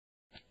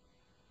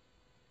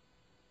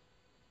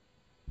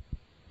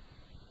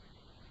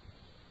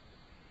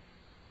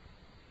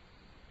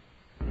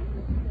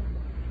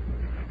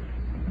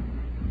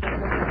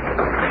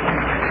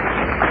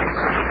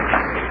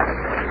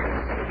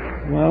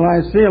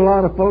I see a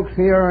lot of folks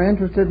here are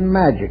interested in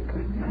magic.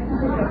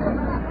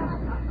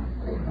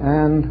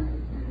 And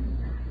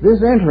this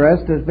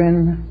interest has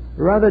been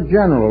rather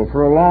general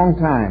for a long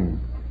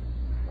time.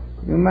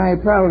 You may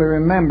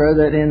probably remember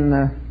that in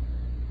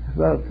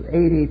about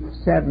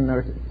 87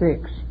 or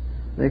 6,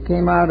 there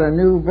came out a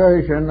new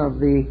version of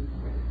the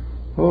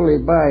Holy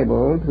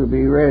Bible to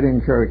be read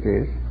in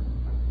churches.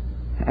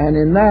 And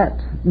in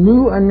that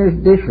new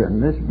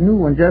edition, this new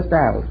one just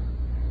out,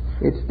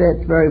 it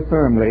states very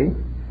firmly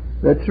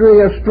that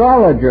 3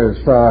 astrologers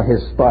saw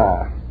his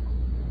star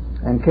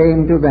and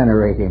came to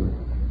venerate him.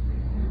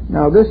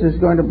 Now this is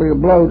going to be a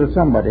blow to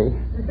somebody,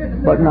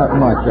 but not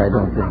much, I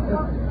don't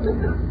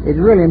think. It's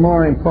really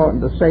more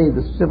important to save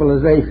the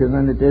civilization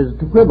than it is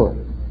to quibble.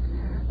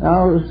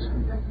 Now,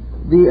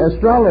 the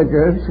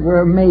astrologers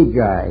were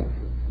magi,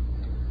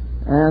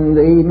 and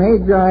the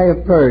magi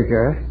of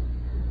Persia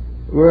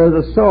were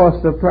the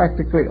source of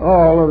practically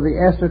all of the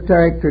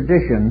esoteric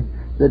tradition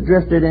that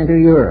drifted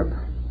into Europe.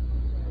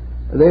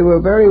 They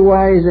were very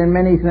wise in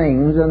many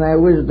things, and their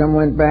wisdom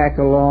went back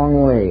a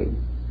long way.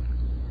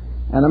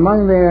 And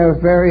among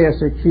their various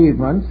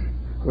achievements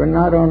were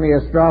not only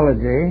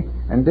astrology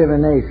and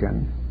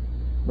divination,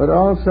 but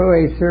also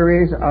a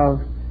series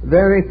of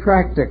very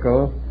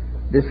practical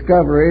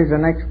discoveries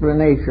and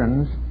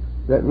explanations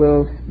that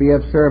will be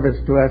of service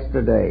to us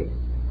today.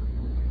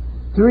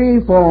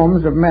 3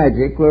 forms of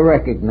magic were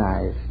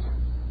recognized.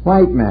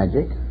 White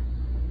magic,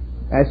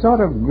 a sort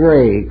of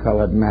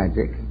gray-colored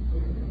magic,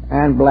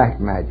 and black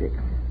magic.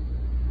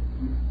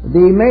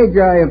 The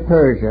Magi of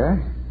Persia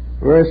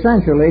were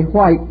essentially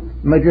white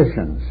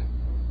magicians.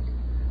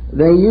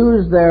 They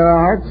used their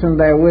arts and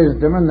their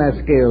wisdom and their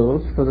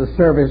skills for the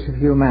service of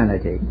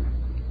humanity.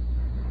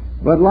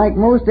 But like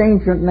most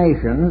ancient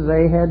nations,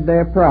 they had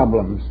their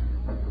problems.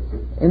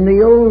 In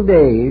the old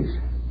days,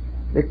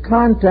 the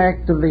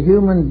contact of the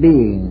human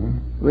being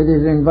with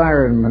his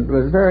environment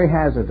was very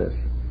hazardous.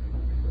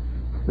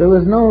 There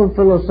was no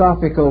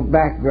philosophical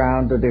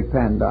background to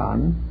depend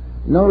on,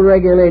 no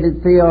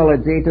regulated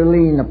theology to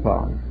lean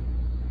upon.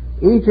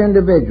 Each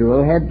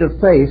individual had to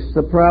face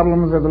the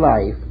problems of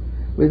life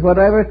with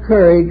whatever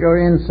courage or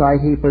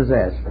insight he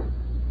possessed.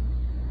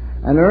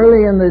 And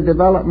early in the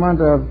development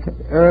of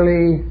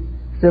early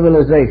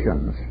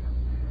civilizations,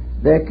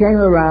 there came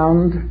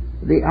around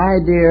the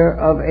idea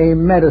of a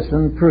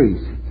medicine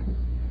priest,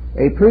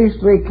 a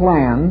priestly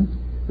clan,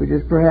 which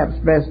is perhaps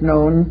best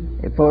known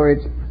for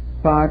its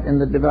part in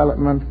the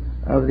development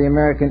of the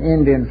American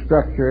Indian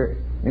structure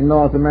in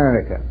North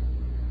America.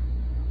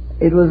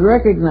 It was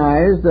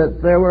recognized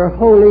that there were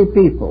holy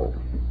people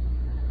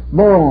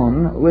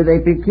born with a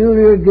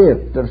peculiar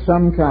gift of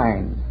some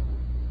kind,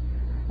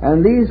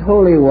 and these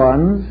holy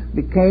ones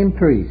became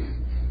priests.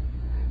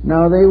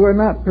 Now, they were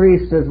not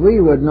priests as we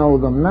would know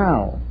them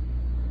now.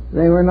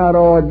 They were not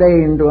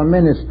ordained to a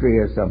ministry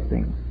or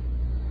something.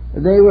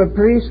 They were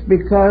priests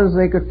because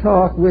they could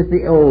talk with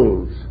the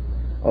olds,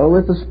 or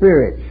with the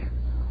spirits,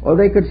 or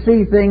they could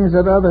see things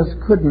that others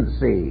couldn't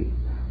see,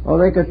 or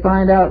they could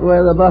find out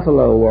where the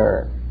buffalo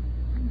were.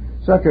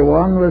 Such a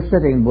one was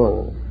Sitting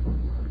Bull,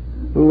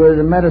 who was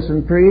a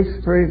medicine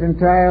priest for his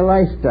entire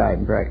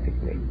lifetime,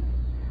 practically.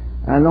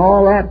 And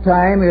all that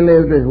time he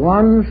lived as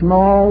one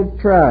small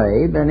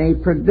tribe, and he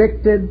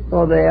predicted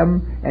for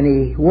them, and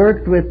he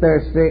worked with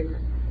their sick,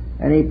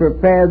 and he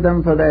prepared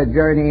them for their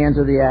journey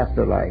into the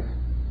afterlife.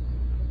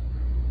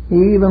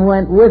 He even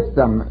went with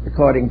them,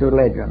 according to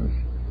legends,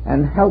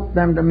 and helped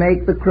them to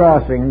make the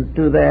crossing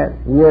to that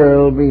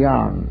world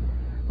beyond,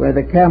 where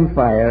the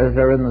campfires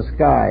are in the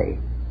sky,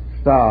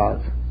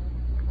 stars.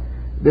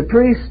 The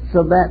priests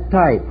of that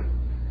type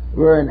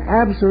were an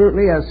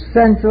absolutely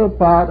essential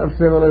part of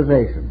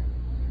civilization.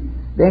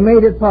 They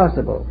made it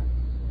possible.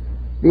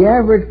 The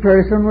average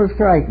person was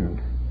frightened.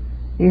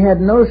 He had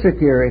no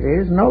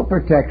securities, no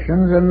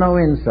protections, and no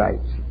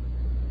insights.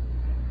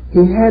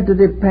 He had to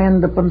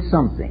depend upon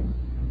something,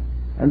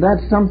 and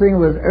that something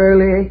was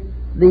early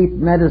the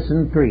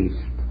medicine priest.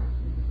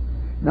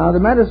 Now, the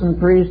medicine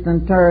priest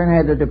in turn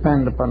had to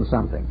depend upon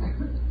something.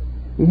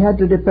 He had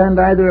to depend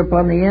either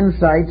upon the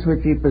insights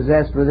which he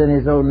possessed within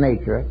his own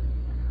nature,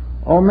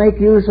 or make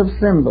use of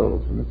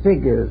symbols and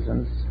figures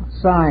and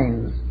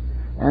signs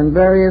and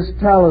various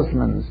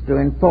talismans to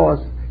enforce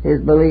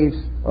his beliefs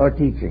or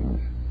teachings.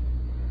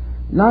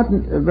 Not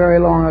very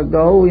long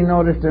ago, we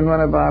noticed in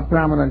one of our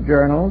prominent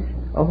journals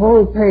a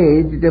whole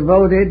page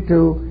devoted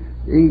to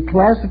the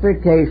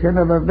classification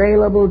of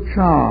available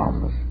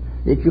charms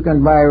that you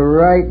can buy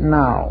right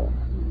now.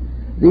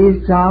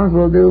 These charms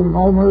will do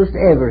almost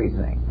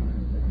everything.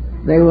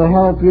 They will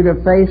help you to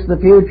face the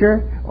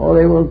future, or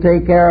they will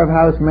take care of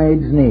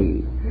housemaid's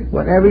knee.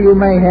 Whatever you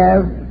may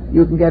have,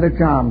 you can get a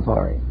charm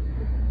for it.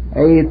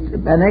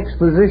 An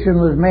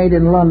exposition was made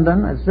in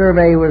London, a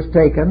survey was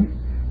taken,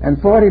 and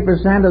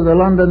 40% of the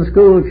London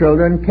school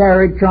children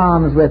carried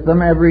charms with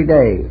them every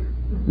day.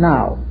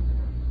 Now,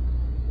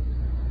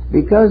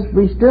 because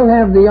we still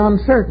have the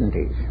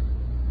uncertainties,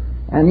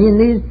 and in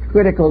these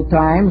critical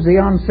times, the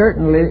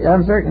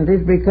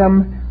uncertainties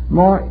become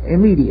more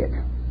immediate.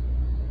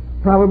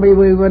 probably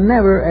we were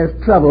never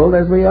as troubled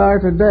as we are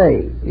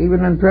today,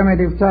 even in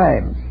primitive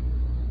times.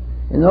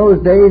 In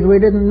those days we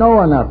didn't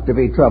know enough to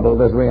be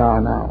troubled as we are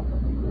now.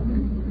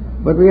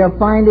 But we are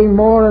finding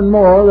more and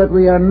more that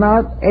we are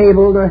not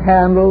able to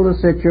handle the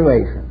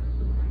situation.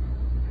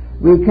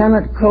 We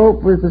cannot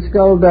cope with the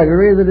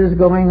skullduggery that is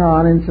going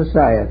on in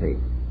society.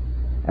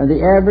 And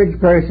the average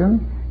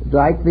person,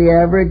 like the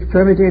average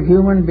primitive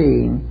human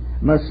being,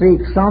 must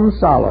seek some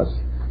solace,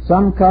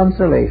 some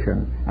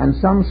consolation, and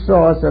some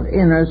source of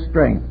inner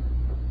strength.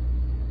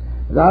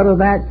 Out of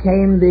that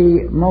came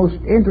the most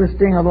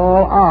interesting of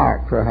all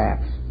art,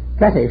 perhaps,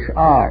 fetish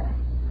art.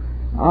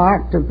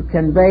 Art to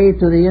convey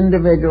to the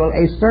individual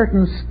a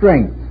certain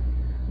strength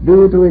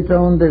due to its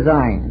own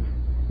designs.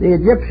 The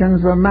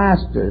Egyptians were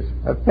masters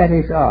of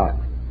fetish art.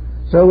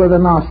 So were the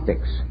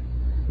Gnostics.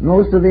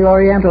 Most of the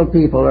Oriental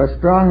people are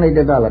strongly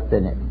developed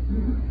in it.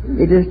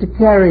 It is to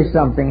carry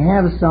something,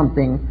 have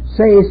something,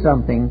 say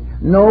something,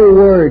 know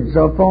words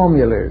or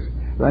formulas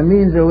by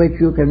means of which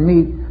you can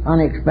meet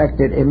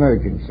unexpected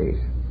emergencies.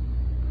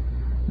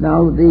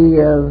 Now,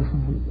 the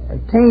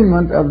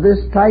attainment of this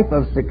type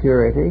of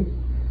security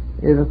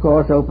is, of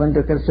course, open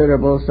to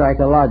considerable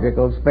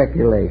psychological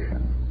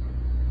speculation.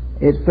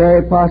 It's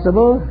very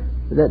possible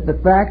that the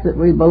fact that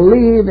we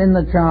believe in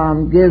the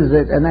charm gives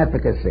it an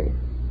efficacy,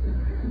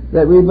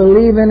 that we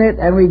believe in it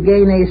and we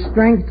gain a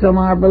strength from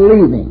our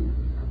believing.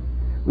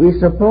 We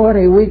support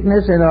a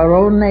weakness in our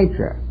own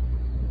nature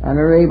and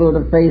are able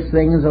to face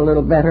things a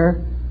little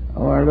better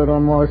or a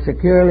little more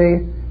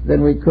securely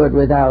than we could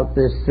without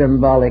this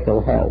symbolical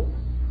help.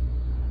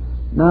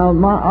 Now,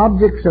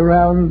 objects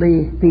around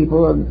the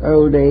people of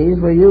old days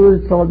were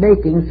used for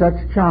making such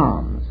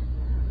charms.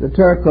 The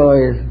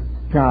turquoise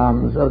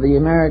charms of the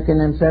American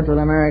and Central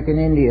American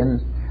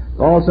Indians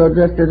also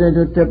drifted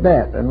into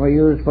Tibet and were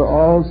used for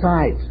all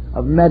types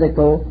of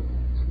medical,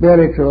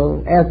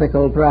 spiritual,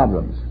 ethical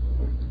problems.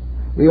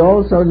 We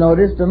also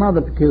noticed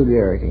another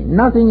peculiarity.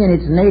 Nothing in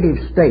its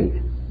native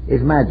state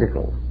is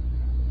magical.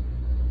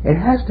 It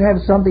has to have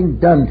something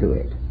done to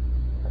it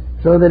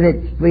so that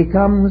it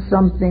becomes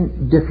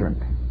something different.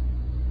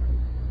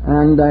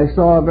 And I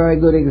saw a very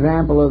good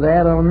example of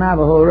that on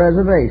Navajo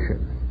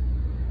Reservation.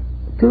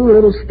 2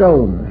 little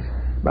stones,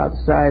 about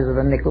the size of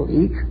a nickel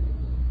each,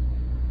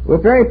 were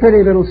very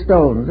pretty little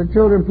stones. The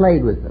children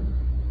played with them.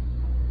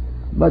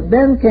 But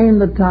then came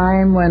the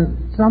time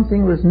when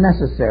something was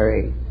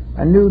necessary.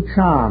 A new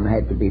charm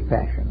had to be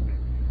fashioned.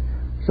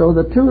 So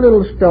the 2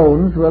 little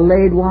stones were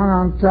laid one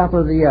on top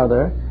of the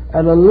other,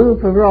 and a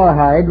loop of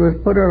rawhide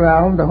was put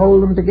around to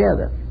hold them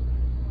together.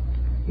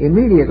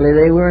 Immediately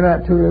they were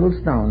not 2 little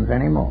stones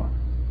anymore.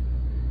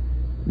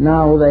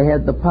 Now they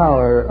had the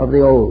power of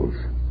the olds,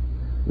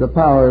 the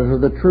powers of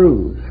the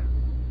truths,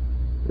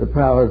 the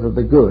powers of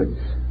the goods.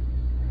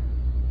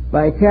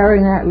 By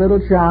carrying that little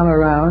charm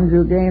around,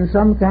 you gain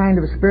some kind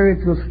of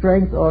spiritual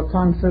strength or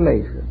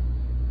consolation.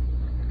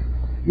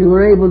 You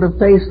were able to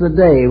face the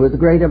day with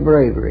greater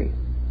bravery.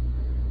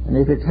 And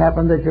if it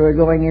happened that you were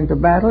going into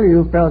battle,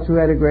 you felt you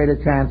had a greater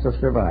chance of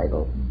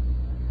survival.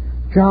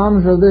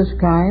 Charms of this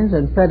kind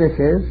and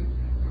fetishes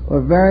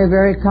were very,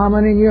 very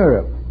common in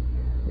Europe.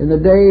 In the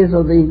days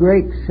of the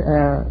great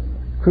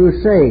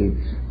Crusades,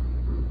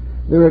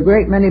 there were a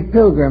great many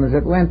pilgrims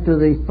that went to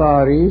the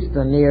Far East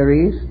and Near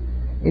East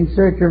in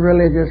search of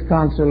religious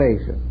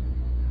consolation.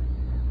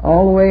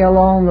 All the way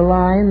along the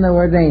line there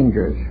were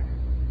dangers.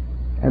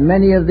 And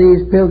many of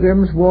these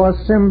pilgrims wore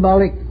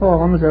symbolic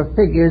forms or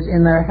figures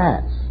in their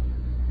hats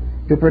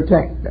to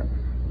protect them.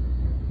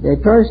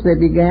 At first they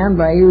began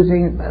by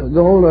using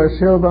gold or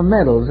silver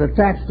medals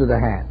attached to the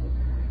hat,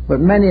 but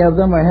many of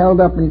them were held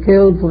up and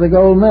killed for the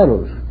gold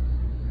medals,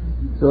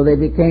 so they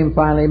became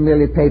finally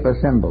merely paper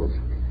symbols.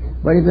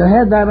 But if you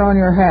had that on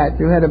your hat,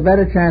 you had a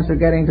better chance of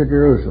getting to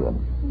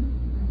Jerusalem.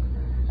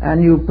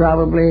 And you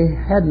probably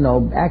had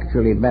no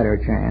actually better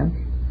chance,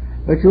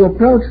 but you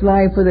approached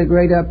life with a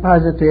greater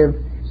positive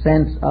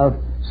sense of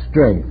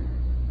strength.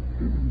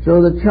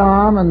 So the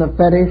charm and the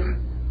fetish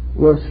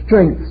were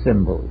strength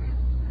symbols.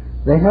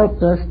 They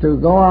helped us to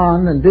go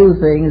on and do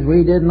things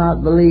we did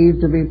not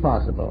believe to be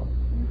possible.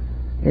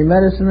 In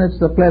medicine, it's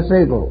the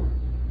placebo.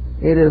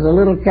 It is a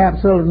little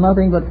capsule of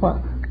nothing but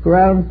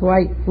ground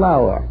white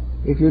flour.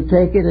 If you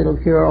take it,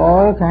 it'll cure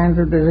all kinds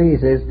of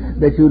diseases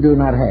that you do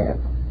not have.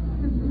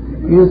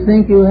 You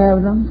think you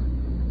have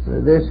them?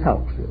 So this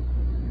helps you.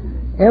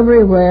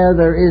 Everywhere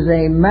there is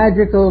a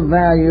magical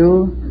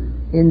value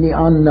in the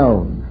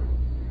unknown.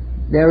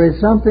 There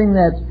is something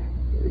that,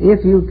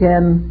 if you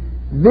can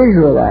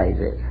visualize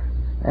it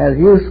as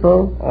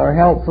useful or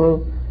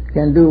helpful,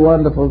 can do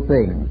wonderful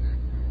things.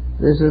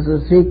 This is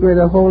the secret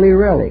of holy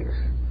relics.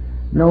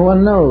 No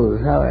one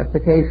knows how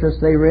efficacious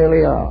they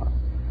really are,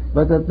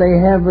 but that they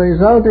have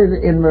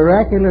resulted in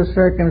miraculous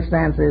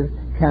circumstances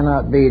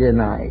cannot be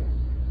denied.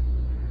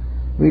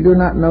 We do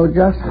not know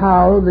just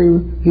how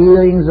the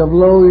healings of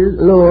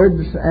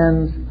Lourdes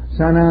and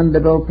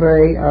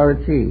Saint-Anne-de-Beaupré are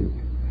achieved,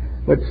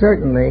 but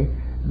certainly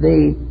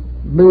the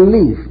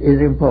belief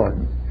is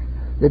important.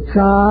 The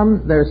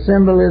charm, their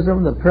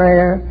symbolism, the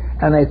prayer,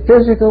 and a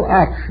physical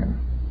action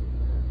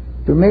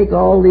to make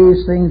all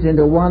these things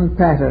into one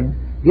pattern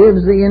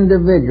gives the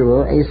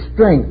individual a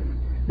strength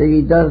that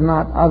he does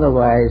not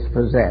otherwise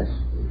possess.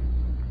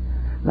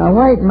 Now,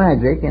 white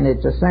magic in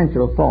its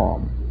essential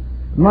form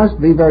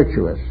must be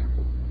virtuous.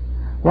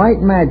 White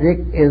magic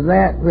is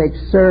that which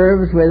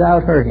serves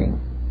without hurting.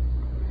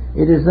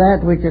 It is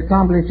that which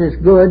accomplishes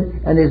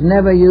good and is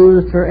never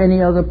used for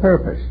any other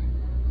purpose.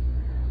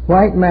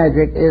 White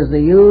magic is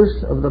the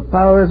use of the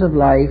powers of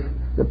life,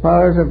 the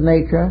powers of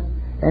nature,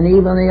 and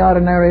even the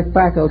ordinary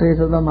faculties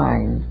of the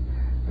mind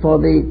for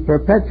the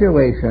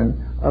perpetuation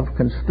of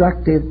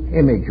constructive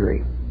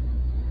imagery.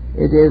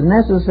 It is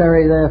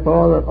necessary,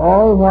 therefore, that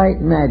all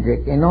white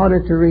magic, in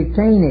order to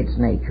retain its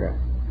nature,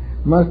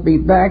 must be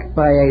backed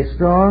by a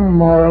strong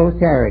moral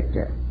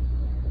character.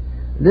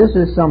 This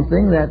is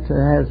something that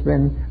has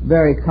been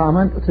very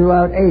common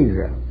throughout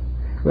Asia,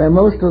 where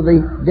most of the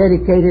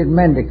dedicated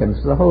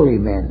mendicants, the holy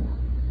men,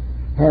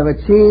 have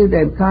achieved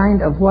a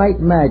kind of white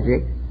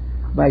magic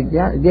by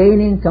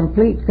gaining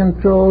complete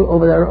control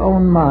over their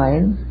own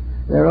minds,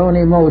 their own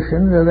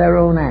emotions, or their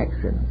own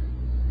actions.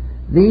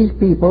 These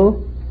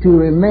people, to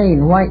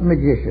remain white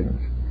magicians,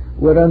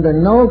 would under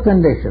no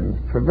conditions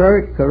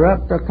pervert,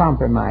 corrupt, or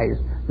compromise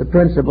the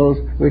principles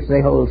which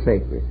they hold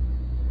sacred.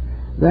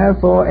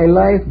 Therefore, a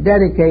life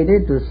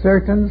dedicated to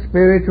certain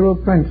spiritual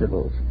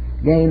principles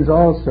gains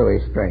also a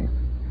strength.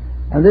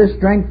 And this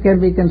strength can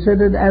be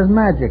considered as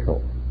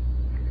magical,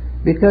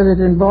 because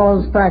it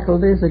involves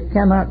faculties that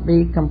cannot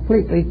be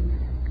completely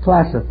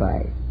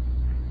classified.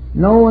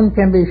 No one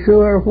can be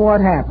sure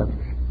what happens,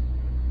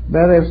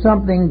 but if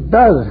something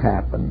does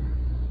happen,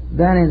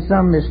 then in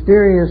some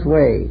mysterious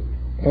way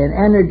an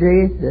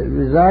energy that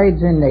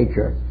resides in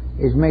nature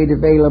is made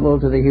available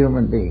to the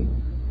human being.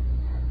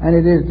 And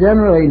it is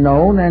generally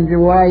known and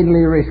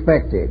widely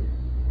respected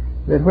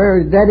that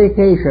where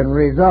dedication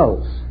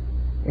results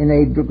in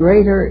a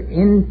greater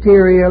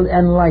interior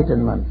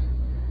enlightenment,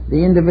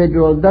 the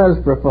individual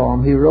does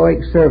perform heroic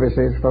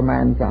services for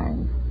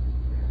mankind.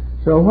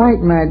 So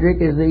white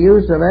magic is the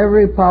use of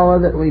every power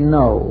that we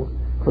know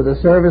for the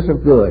service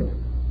of good.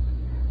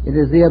 It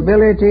is the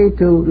ability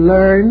to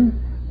learn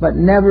but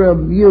never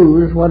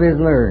abuse what is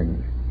learned.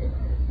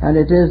 And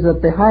it is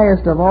that the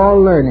highest of all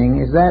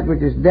learning is that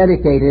which is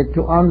dedicated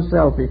to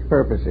unselfish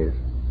purposes.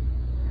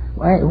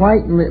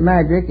 White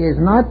magic is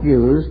not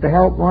used to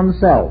help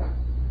oneself.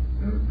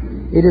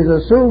 It is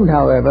assumed,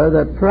 however,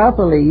 that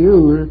properly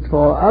used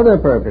for other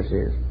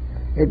purposes,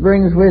 it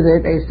brings with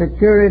it a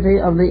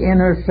security of the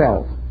inner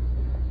self.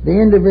 The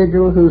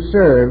individual who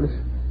serves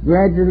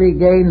gradually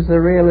gains the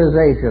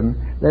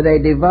realization that a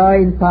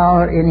divine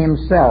power in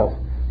himself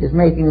is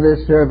making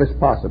this service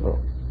possible.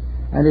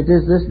 And it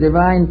is this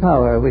divine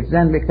power which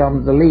then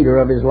becomes the leader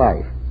of his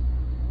life.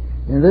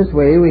 In this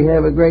way, we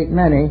have a great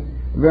many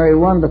very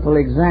wonderful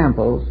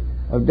examples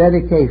of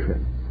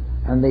dedication,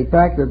 and the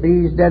fact that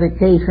these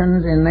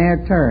dedications in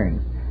their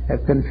turn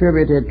have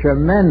contributed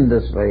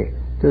tremendously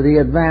to the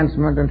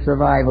advancement and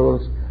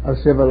survivals of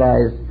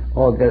civilized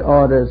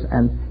orders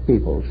and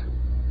peoples.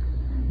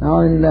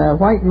 Now, in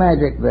white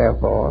magic,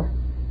 therefore,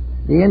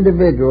 the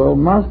individual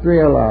must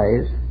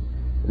realize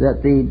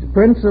that the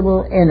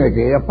principal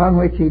energy upon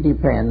which he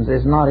depends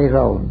is not his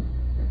own.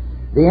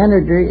 The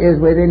energy is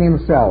within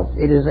himself.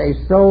 It is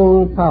a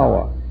soul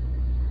power.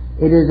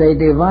 It is a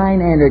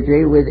divine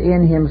energy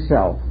within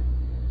himself.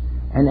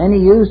 And any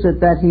use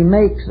that he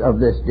makes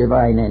of this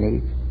divine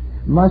energy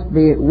must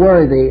be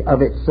worthy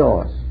of its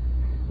source,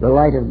 the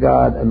light of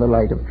God and the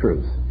light of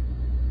truth.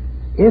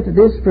 If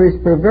this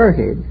is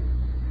perverted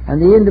and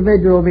the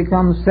individual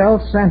becomes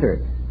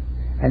self-centered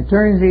and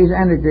turns these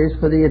energies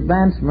for the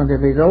advancement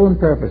of his own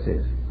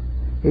purposes,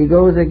 he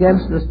goes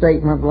against the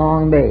statement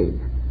long made,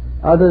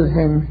 others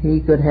him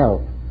he could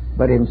help,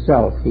 but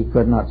himself he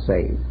could not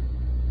save.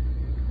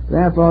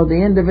 Therefore, the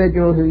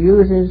individual who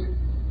uses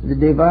the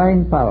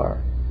divine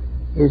power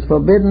is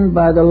forbidden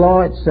by the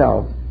law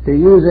itself to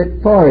use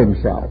it for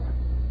himself,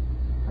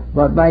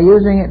 but by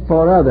using it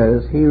for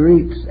others he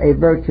reaps a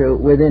virtue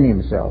within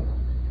himself.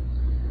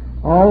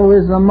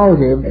 Always the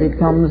motive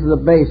becomes the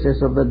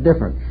basis of the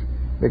difference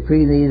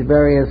between these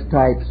various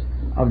types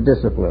of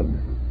discipline.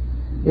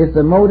 If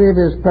the motive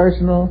is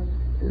personal,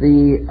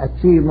 the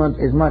achievement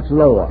is much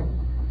lower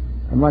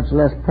and much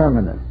less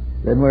permanent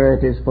than where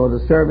it is for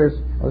the service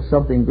of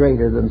something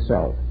greater than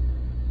self.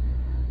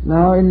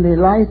 Now, in the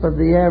life of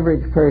the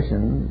average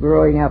person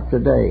growing up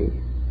today,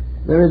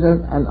 there is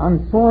an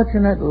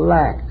unfortunate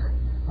lack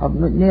of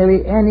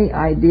nearly any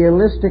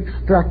idealistic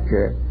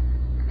structure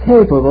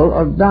capable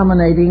of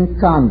dominating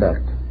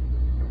conduct.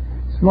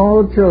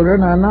 Small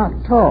children are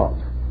not taught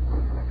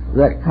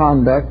that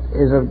conduct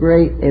is of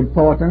great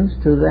importance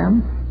to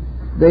them.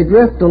 They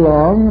drift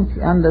along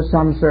under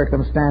some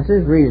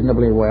circumstances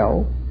reasonably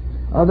well,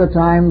 other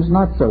times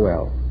not so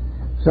well.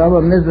 Some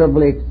are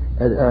miserably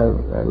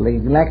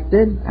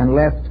neglected and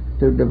left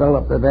to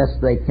develop the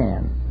best they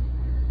can.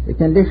 The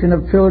condition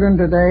of children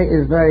today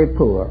is very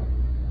poor,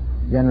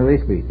 generally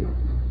speaking.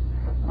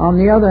 On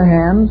the other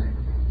hand,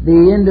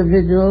 the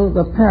individual,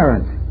 the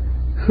parent,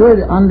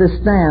 should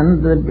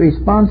understand the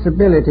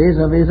responsibilities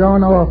of his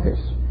own office.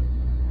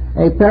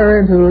 A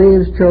parent who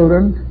leaves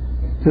children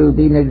to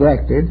be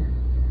neglected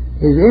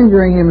is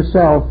injuring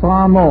himself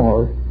far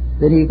more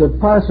than he could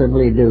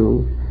possibly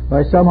do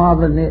by some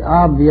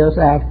obvious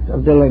act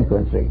of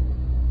delinquency.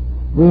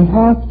 We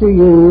have to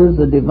use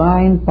the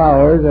divine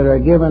powers that are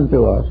given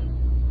to us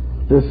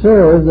to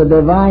serve the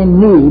divine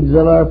needs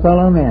of our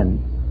fellow men.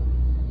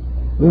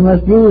 We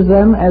must use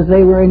them as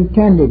they were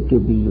intended to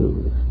be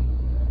used,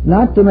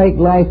 not to make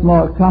life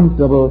more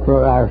comfortable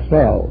for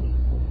ourselves,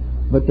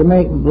 but to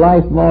make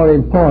life more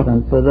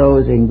important for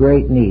those in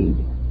great need.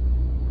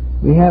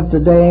 We have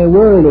today a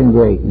world in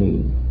great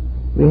need.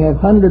 We have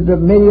hundreds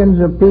of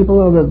millions of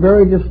people on the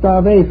verge of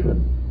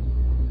starvation.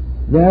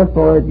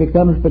 Therefore, it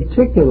becomes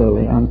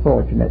particularly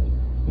unfortunate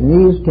in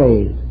these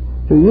days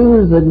to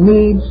use the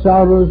needs,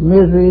 sorrows,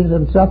 miseries,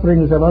 and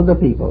sufferings of other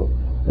people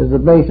as the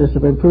basis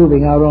of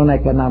improving our own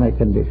economic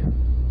condition.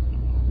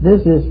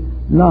 This is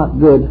not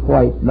good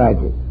white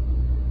magic.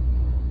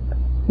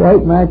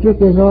 White magic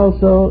is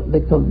also the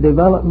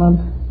development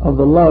of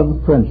the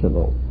love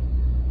principle.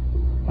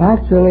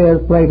 Actually,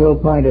 as Plato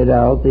pointed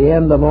out, the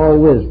end of all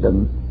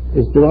wisdom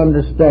is to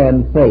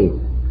understand faith.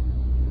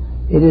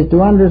 It is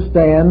to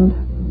understand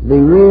the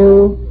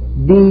real,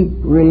 deep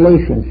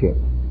relationship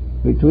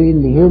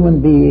between the human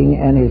being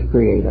and his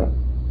Creator.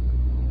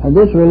 And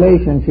this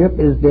relationship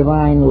is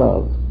divine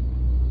love.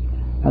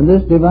 And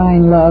this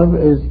divine love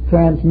is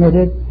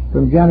transmitted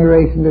from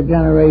generation to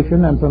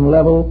generation and from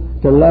level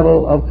to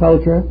level of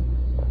culture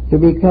to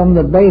become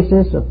the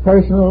basis of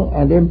personal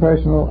and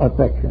impersonal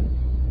affection.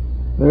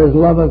 There is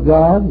love of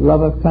God,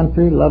 love of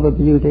country, love of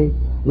beauty,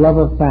 love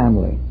of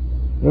family.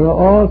 There are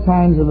all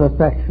kinds of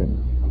affections,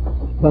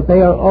 but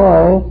they are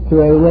all,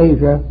 to a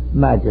measure,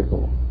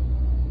 magical.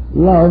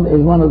 Love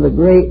is one of the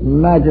great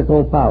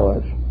magical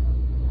powers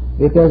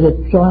because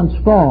it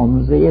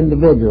transforms the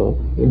individual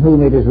in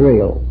whom it is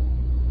real.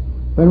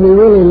 When we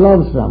really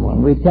love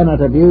someone, we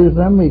cannot abuse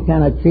them, we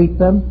cannot cheat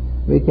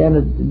them, we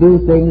cannot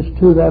do things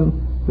to them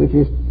which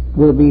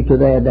will be to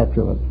their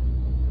detriment.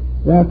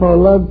 Therefore,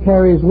 love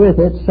carries with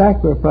it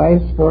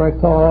sacrifice for a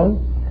cause,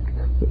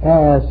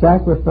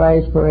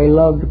 sacrifice for a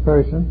loved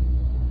person,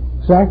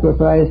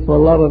 sacrifice for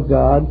love of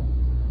God,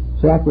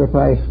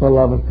 sacrifice for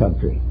love of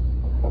country.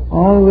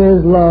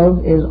 Always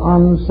love is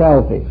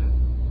unselfish.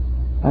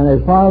 And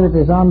as far as it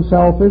is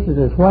unselfish, it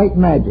is white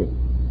magic.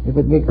 If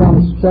it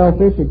becomes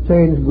selfish, it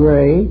turns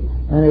gray,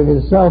 and if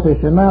it is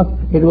selfish enough,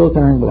 it will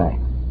turn black.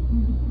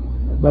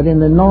 But in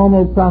the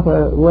normal,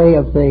 proper way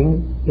of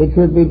things, it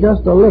should be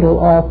just a little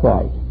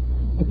off-white.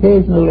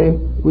 Occasionally,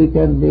 we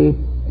can be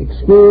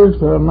excused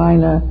for a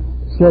minor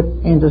slip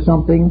into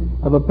something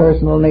of a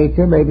personal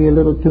nature, maybe a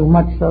little too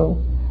much so.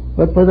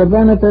 But for the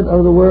benefit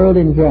of the world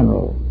in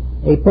general,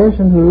 a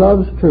person who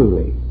loves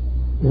truly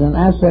is an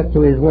asset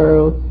to his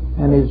world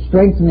and is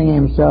strengthening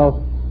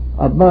himself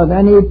above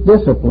any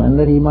discipline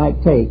that he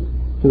might take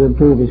to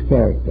improve his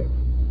character.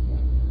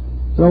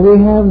 So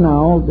we have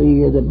now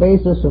the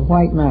basis of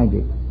white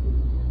magic: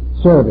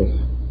 service,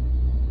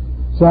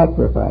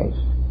 sacrifice,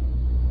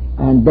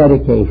 and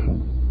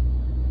dedication.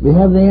 We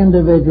have the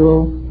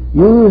individual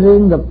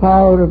using the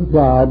power of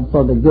God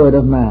for the good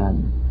of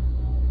man,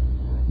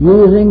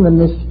 using the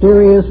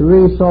mysterious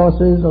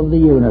resources of the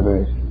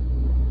universe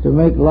to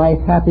make life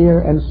happier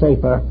and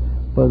safer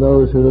for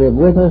those who live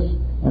with us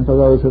and for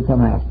those who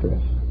come after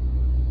us.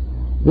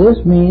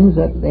 This means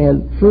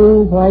that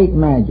true white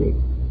magic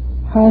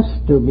has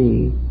to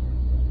be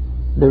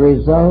the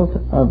result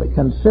of a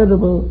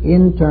considerable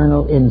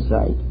internal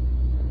insight.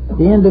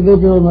 The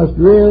individual must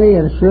really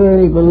and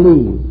surely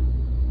believe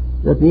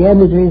that the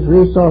energies,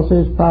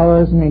 resources,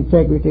 powers, and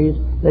integrities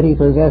that he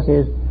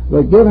possesses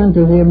were given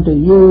to him to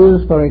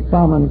use for a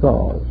common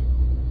cause.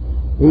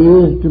 He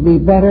is to be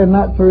better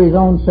not for his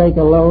own sake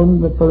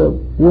alone, but for the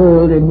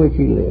world in which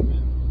he lives.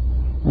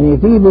 And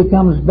if he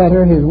becomes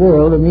better, his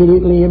world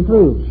immediately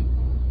improves.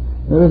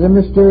 There is a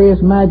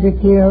mysterious magic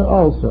here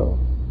also.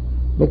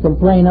 The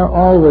complainer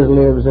always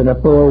lives in a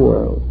poor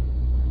world.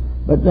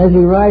 But as he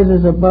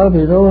rises above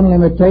his own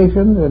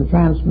limitations and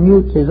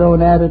transmutes his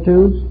own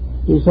attitudes,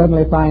 he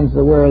suddenly finds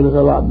the world is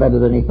a lot better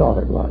than he thought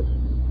it was.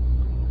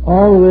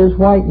 Always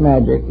white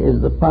magic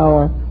is the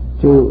power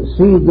to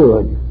see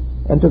good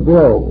and to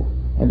grow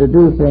and to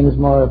do things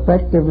more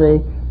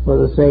effectively for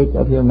the sake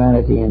of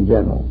humanity in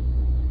general.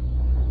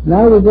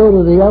 Now we go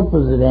to the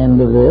opposite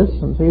end of this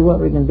and see what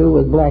we can do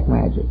with black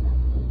magic.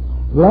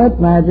 Black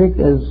magic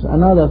is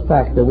another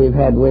factor we've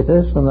had with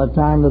us from the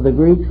time of the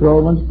Greeks,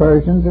 Romans,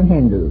 Persians, and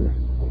Hindus.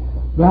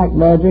 Black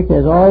magic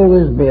has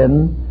always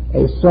been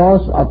a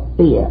source of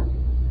fear,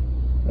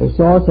 a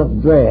source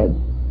of dread.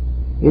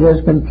 It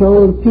has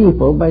controlled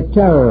people by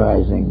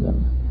terrorizing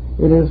them.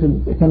 It has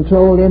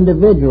controlled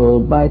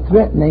individuals by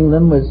threatening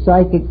them with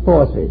psychic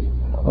forces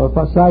or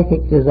for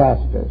psychic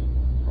disasters.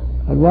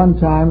 At one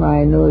time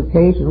I knew a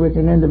case in which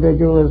an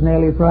individual was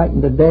nearly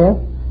frightened to death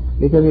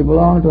because he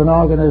belonged to an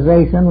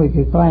organization which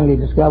he finally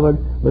discovered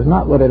was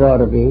not what it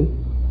ought to be,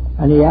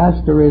 and he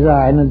asked to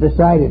resign and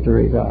decided to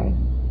resign.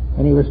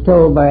 and he was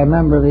told by a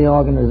member of the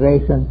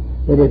organization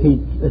that if he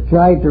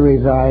tried to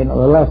resign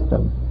or left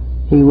them,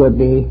 he would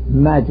be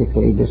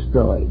magically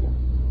destroyed.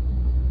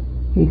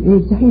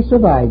 He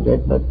survived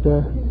it, but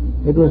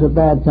it was a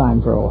bad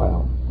time for a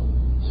while.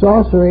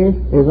 Sorcery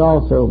is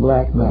also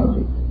black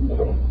magic.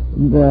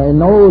 In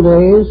the old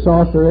days,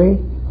 sorcery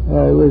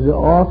was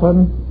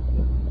often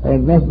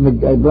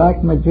a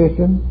black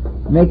magician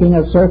making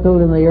a circle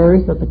in the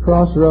earth at the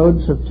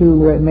crossroads of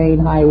two main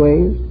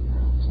highways,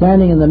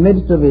 standing in the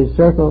midst of his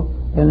circle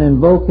and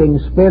invoking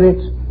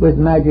spirits with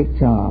magic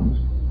charms.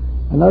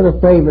 Another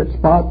favorite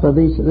spot for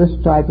this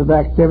type of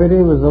activity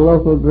was the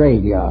local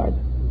graveyard.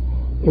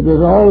 It was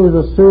always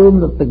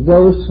assumed that the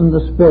ghosts and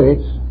the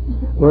spirits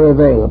were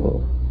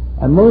available.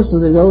 And most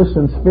of the ghosts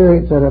and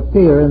spirits that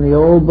appear in the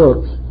old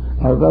books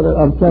are rather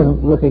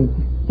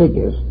unpleasant-looking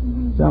figures.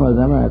 Some of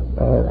them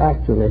are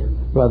actually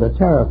rather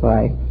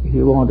terrifying if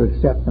you want to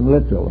accept them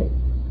literally.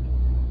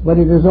 But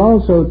it is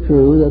also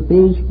true that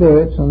these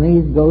spirits and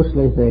these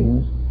ghostly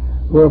things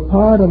were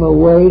part of a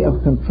way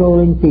of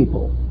controlling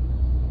people.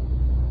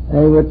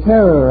 They were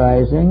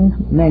terrorizing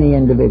many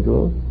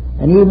individuals,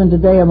 and even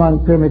today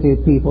among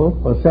primitive people,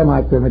 or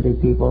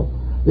semi-primitive people,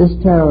 this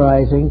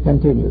terrorizing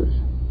continues.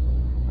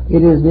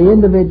 It is the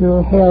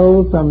individual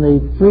held from the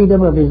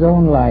freedom of his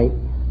own life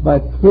by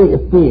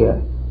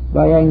fear,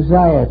 by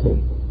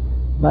anxiety,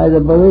 by the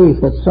belief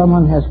that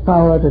someone has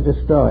power to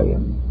destroy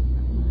him.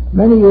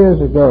 Many years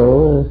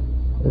ago,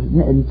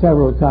 in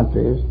several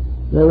countries,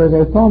 there was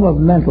a form of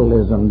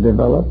mentalism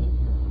developed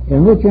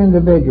in which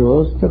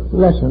individuals took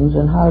lessons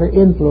in how to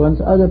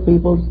influence other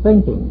people's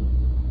thinking.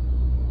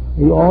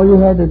 All you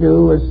had to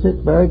do was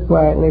sit very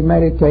quietly,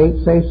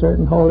 meditate, say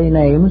certain holy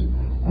names,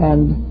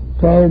 and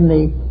turn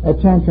the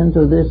attention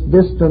to this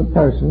distant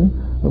person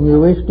whom you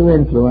wish to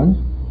influence,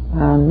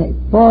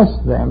 and force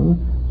them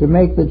to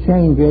make the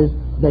changes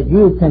that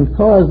you can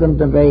cause them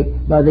to make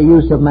by the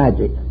use of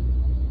magic.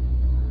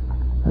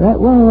 That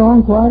went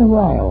on quite a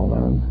while.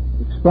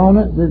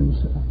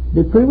 Exponents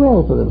did pretty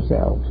well for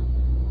themselves.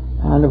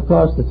 And, of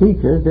course, the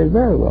teachers did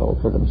very well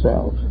for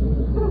themselves,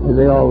 as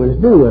they always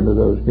do under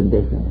those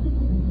conditions.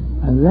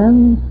 And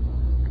then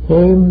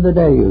came the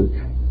deluge.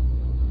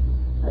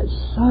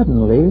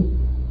 Suddenly,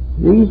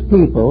 these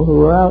people who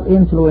were out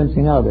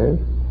influencing others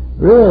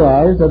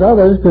realized that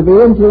others could be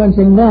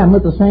influencing them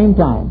at the same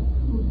time.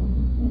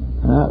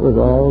 And that was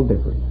all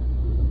different.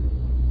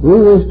 We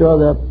wished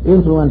to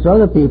influence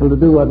other people to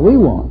do what we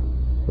want,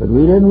 but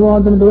we didn't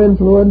want them to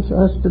influence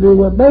us to do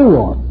what they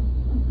want.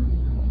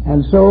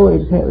 And so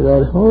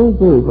that whole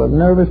group of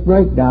nervous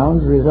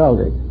breakdowns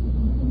resulted,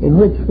 in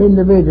which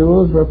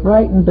individuals were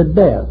frightened to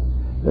death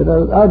that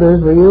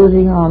others were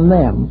using on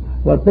them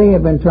what they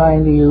had been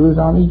trying to use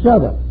on each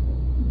other.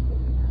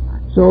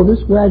 So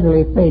this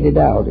gradually faded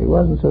out. It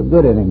wasn't so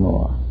good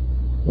anymore.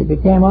 It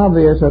became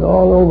obvious that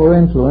all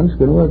over-influence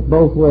can work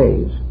both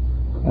ways.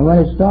 And when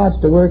it starts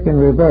to work in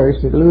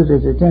reverse, it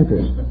loses its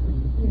interest,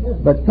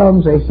 but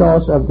becomes a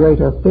source of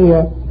greater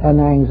fear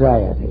and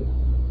anxiety.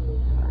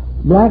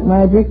 Black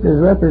magic is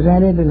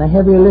represented in a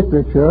heavy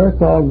literature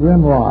called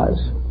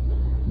grimoires.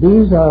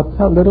 These are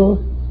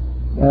little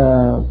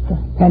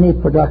penny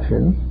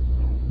productions,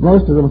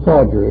 most of them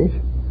forgeries,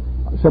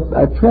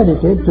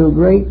 accredited to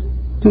great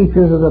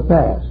teachers of the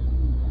past.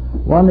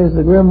 One is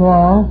the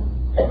grimoire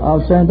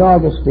of St.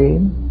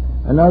 Augustine,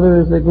 another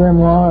is the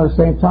grimoire of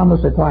St.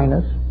 Thomas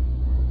Aquinas,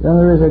 then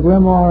there is a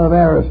grimoire of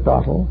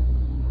Aristotle.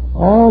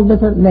 All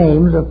different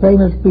names of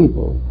famous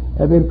people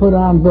have been put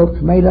on books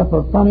made up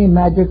of funny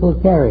magical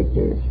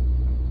characters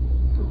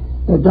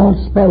that don't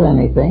spell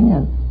anything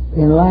and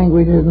in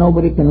languages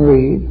nobody can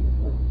read,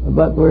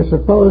 but were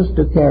supposed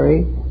to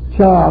carry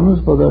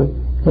charms for the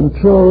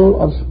control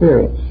of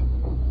spirits.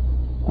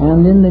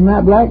 And in the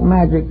black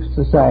magic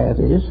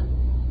societies,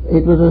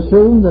 it was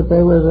assumed that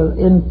there was an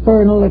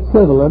infernal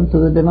equivalent to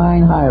the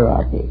divine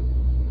hierarchy.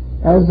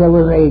 As there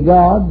was a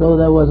God, though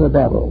there was a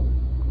devil.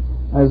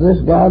 As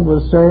this God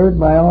was served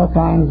by all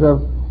kinds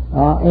of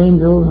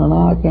angels and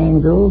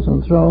archangels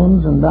and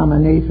thrones and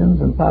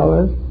dominations and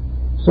powers,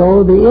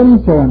 so the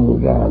infernal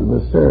God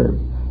was served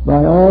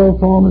by all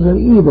forms of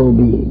evil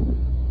beings.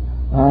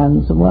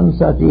 And one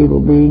such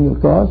evil being,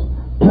 of course,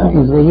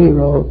 is the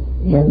hero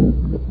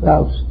in the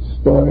Faust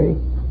story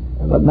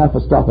about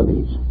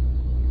Mephistopheles.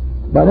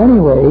 But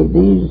anyway,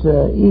 these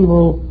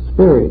evil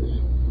spirits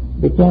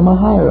became a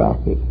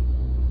hierarchy,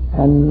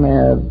 and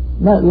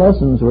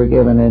lessons were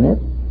given in it,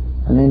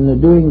 and in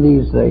doing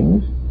these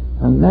things,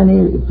 and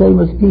many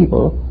famous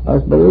people are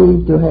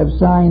believed to have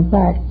signed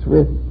pacts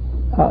with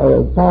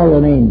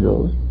fallen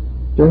angels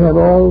to have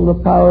all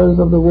the powers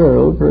of the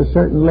world for a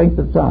certain length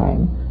of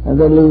time, and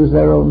then lose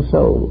their own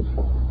souls.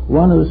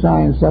 One who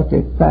signed such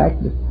a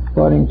pact,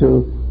 according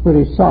to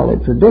pretty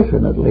solid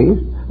tradition at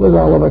least, was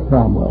Oliver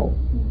Cromwell.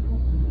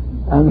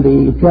 And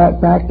the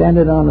pact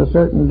ended on a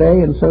certain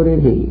day, and so did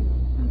he.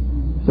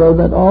 So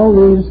that all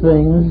these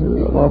things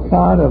are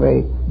part of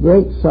a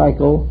great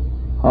cycle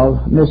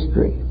of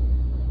mystery.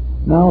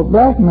 Now,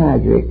 black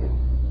magic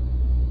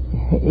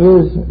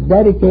is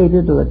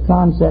dedicated to the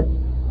concept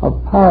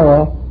of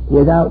power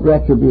without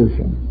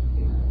retribution.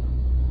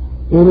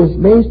 It is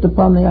based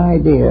upon the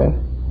idea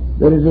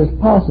that it is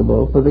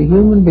possible for the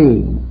human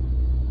being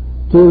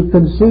to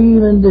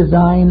conceive and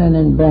design and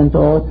invent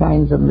all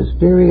kinds of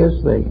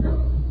mysterious things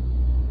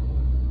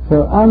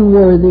for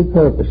unworthy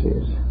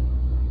purposes.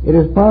 It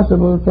is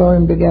possible for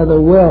him to gather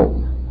wealth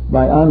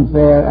by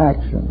unfair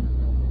action.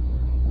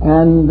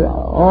 And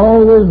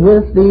always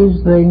with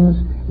these things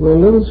were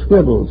little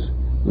scribbles,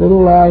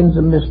 little lines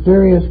of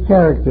mysterious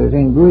characters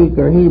in Greek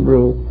or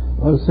Hebrew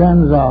or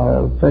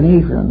Senzar or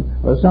Phoenician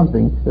or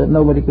something that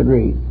nobody could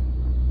read.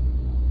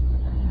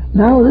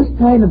 Now this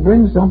kind of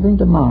brings something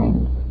to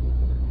mind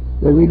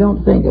that we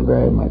don't think of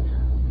very much.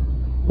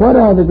 What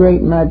are the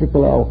great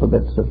magical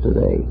alphabets of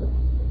today?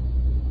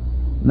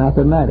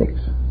 Mathematics.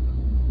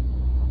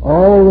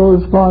 All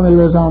those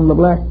formulas on the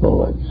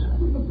blackboards,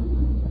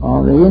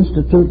 on the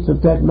institutes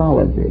of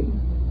technology,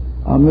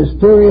 a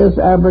mysterious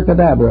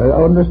abracadabra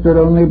understood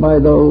only by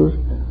those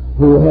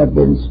who have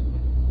been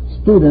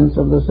students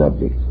of the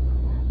subject.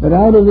 But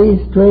out of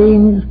these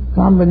strange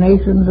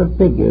combinations of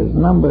figures,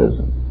 numbers,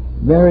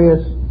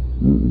 various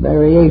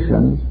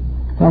variations,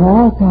 come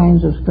all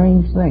kinds of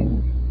strange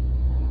things.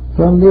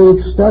 From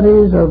the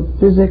studies of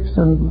physics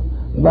and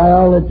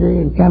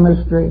biology and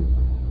chemistry,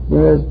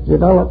 there has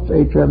developed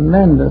a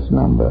tremendous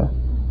number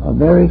of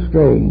very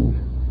strange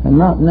and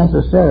not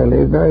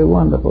necessarily very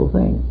wonderful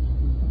things.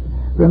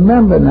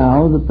 Remember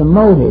now that the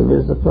motive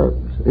is the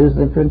purpose, is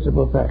the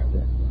principal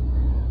factor.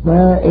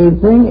 Where a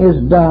thing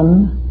is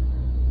done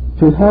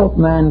to help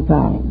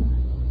mankind,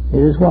 it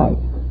is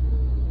white.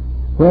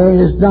 Where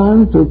it is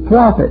done to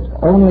profit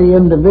only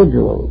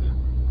individuals,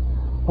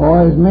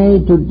 or is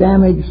made to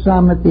damage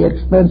some at the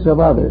expense of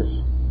others,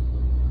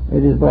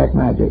 it is black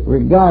magic,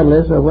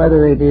 regardless of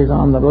whether it is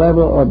on the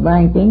level of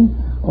banking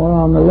or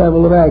on the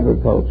level of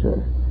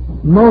agriculture.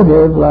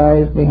 Motive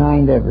lies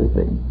behind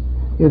everything.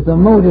 If the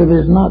motive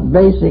is not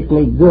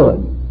basically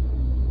good,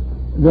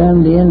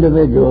 then the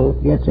individual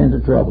gets into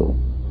trouble.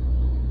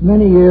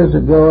 Many years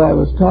ago I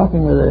was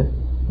talking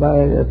by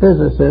a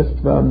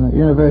physicist from the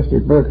University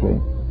of Berkeley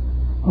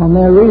on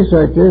their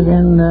researches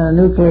in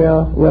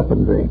nuclear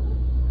weaponry.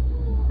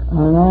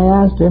 And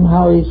I asked him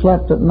how he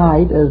slept at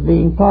night as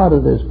being part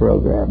of this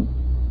program.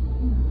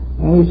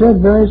 And he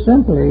said very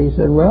simply, he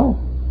said, well,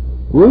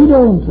 we have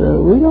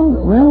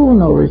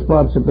no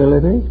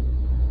responsibility.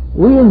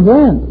 We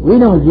invent, we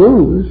don't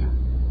use.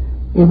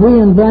 If we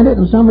invent it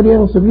and somebody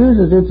else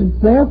abuses it,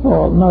 it's their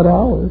fault, not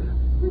ours.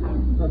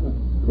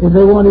 If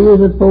they want to use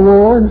it for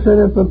war instead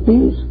of for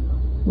peace,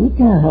 we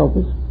can't help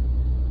it.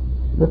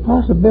 The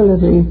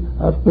possibility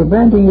of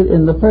preventing it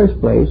in the first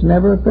place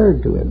never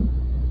occurred to him.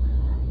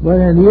 But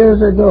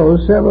years ago,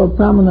 several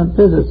prominent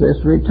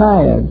physicists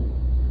retired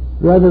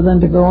rather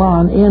than to go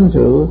on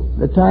into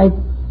the type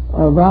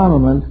of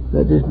armament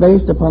that is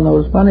based upon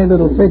those funny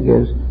little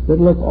figures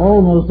that look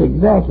almost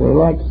exactly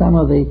like some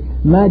of the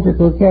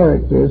magical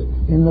characters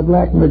in the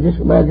black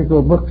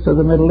magical books of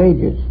the Middle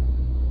Ages.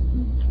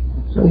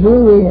 So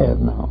here we have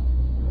now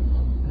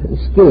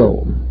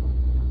skill.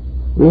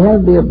 We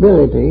have the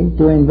ability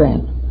to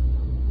invent.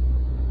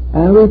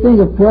 And we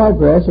think of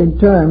progress in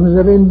terms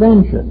of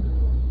invention.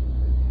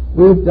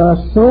 We are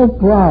so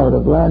proud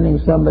of landing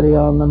somebody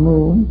on the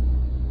moon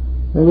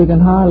that we can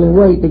hardly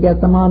wait to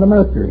get them onto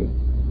Mercury.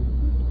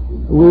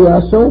 We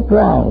are so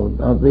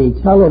proud of the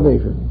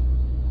television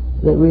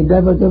that we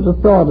never give a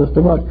thought as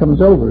to what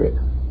comes over it.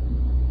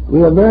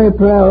 We are very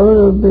proud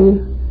of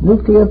the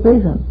nuclear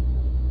fission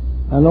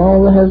and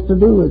all that has to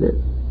do with it.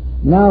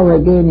 Now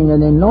we're gaining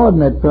an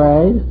inordinate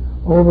pride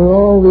over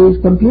all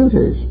these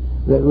computers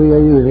that we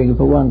are using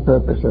for one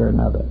purpose or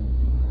another.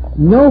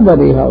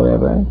 Nobody,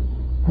 however,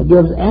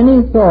 gives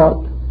any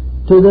thought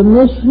to the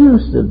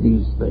misuse of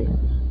these things.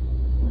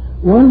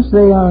 Once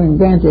they are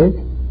invented,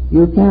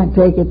 you can't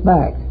take it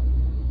back.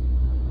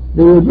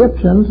 The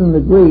Egyptians and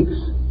the Greeks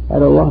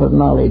had a lot of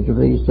knowledge of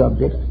these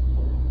subjects,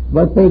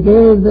 but they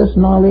gave this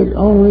knowledge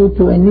only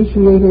to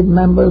initiated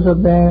members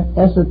of their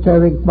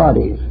esoteric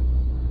bodies,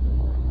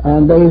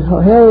 and they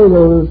held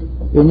those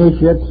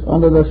initiates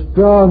under the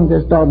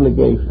strongest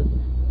obligations.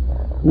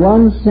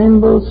 One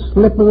single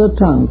slip of the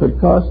tongue could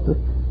cost the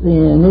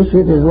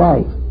initiate his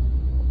life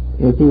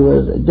if he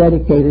was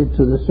dedicated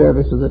to the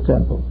service of the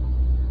temple.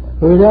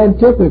 For in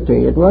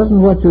antiquity, it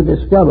wasn't what you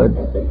discovered,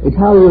 it's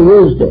how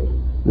you used it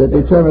that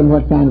determined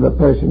what kind of a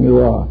person you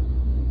are.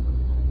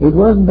 It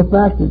wasn't the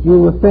fact that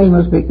you were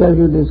famous because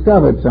you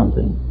discovered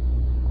something.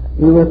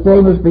 You were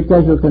famous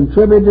because you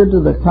contributed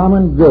to the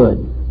common good.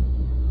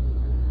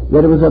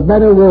 That it was a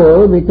better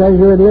world because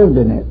you had lived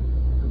in it.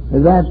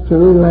 If that's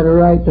true, you had a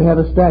right to have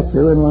a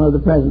statue in one of the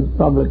present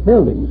public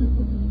buildings.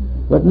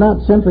 But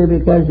not simply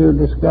because you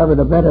discovered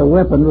a better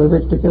weapon with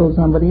which to kill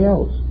somebody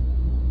else.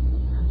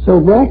 So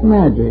black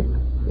magic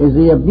is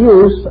the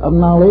abuse of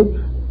knowledge,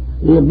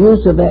 the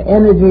abuse of the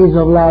energies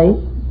of life,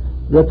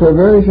 the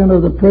perversion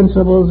of the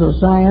principles of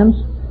science,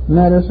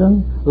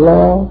 medicine,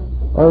 law,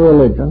 or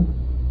religion.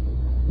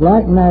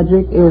 Black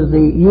magic is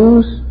the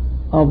use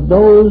of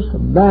those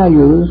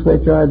values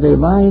which are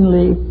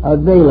divinely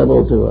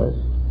available to us,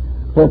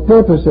 for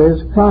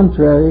purposes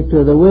contrary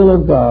to the will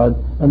of God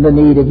and the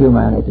need of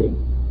humanity.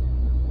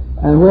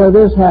 And where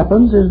this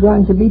happens, there's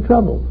going to be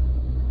trouble.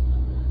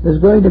 There's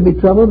going to be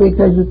trouble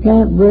because you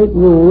can't break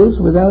rules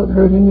without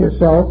hurting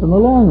yourself in the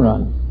long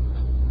run.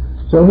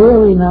 So here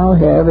we now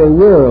have a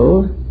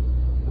world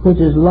which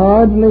is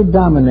largely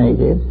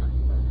dominated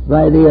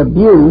by the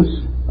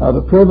abuse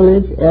of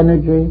privilege,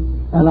 energy,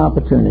 and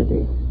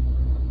opportunity.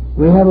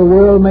 We have a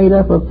world made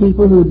up of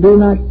people who do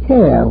not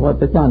care what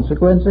the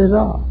consequences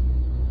are.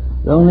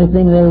 The only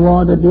thing they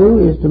want to do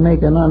is to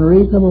make an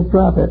unreasonable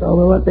profit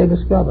over what they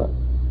discover.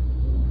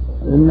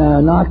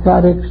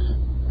 Narcotics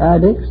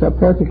addicts are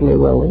perfectly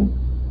willing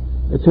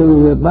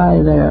to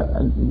buy their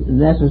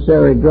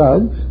necessary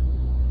drugs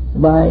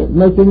by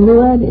making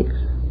new addicts.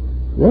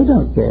 They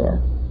don't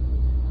care.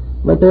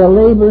 But they're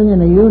laboring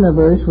in a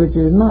universe which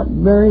is not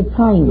very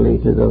kindly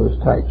to those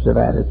types of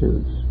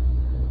attitudes.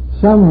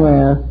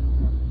 Somewhere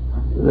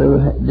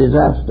the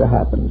disaster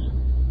happens.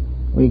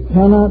 We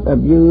cannot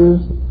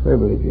abuse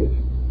privileges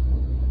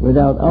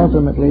without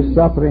ultimately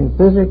suffering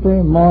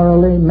physically,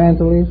 morally,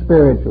 mentally,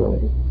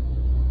 spiritually,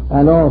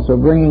 and also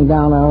bringing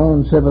down our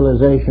own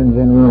civilizations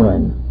in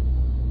ruin.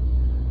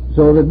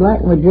 So the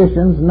black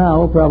magicians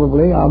now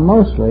probably are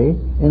mostly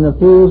in the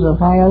fields of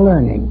higher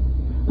learning.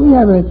 We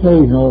have an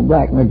occasional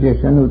black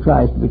magician who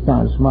tries to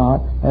become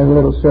smart, has a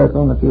little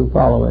circle and a few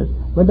followers,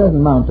 but doesn't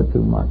amount to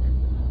too much.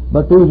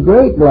 But these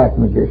great black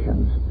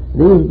magicians,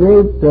 these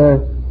great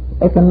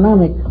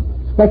economic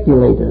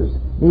speculators,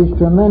 these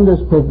tremendous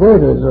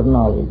perverters of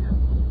knowledge,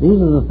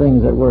 these are the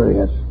things that worry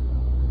us.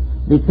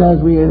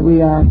 Because we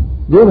are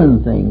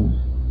given things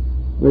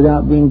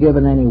without being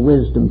given any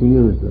wisdom to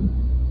use them.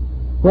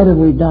 What have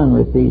we done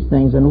with these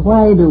things, and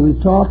why do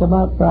we talk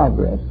about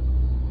progress?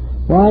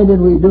 Why do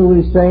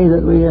we say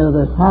that we are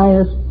the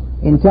highest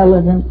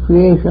intelligent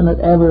creation that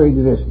ever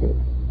existed?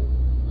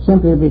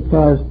 Simply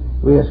because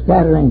we are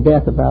scattering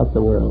death about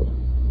the world.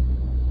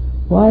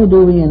 Why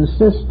do we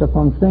insist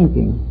upon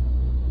thinking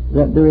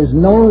that there is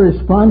no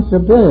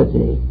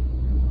responsibility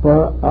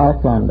for our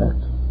conduct?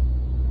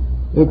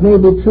 It may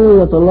be true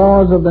that the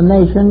laws of the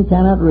nation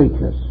cannot reach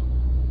us,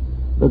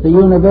 but the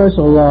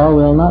universal law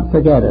will not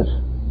forget us,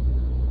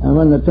 and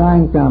when the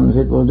time comes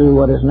it will do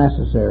what is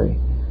necessary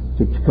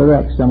to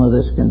correct some of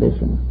this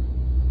condition.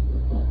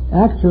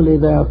 Actually,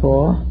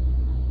 therefore,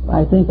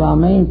 I think our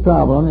main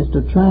problem is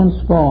to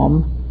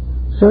transform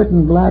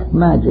certain black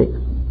magic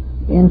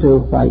into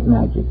white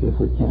magic, if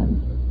we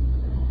can.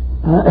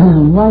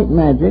 White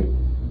magic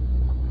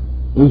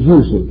is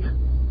usage.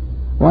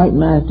 White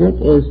magic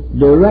is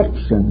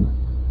direction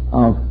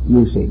of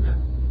usage.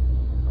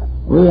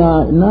 We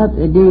are not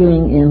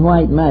dealing in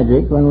white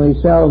magic when we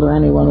sell to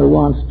anyone who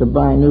wants to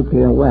buy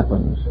nuclear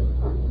weapons.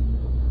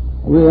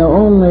 We are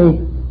only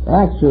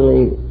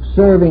actually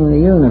serving the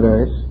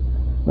universe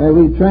where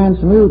we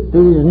transmute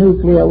these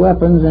nuclear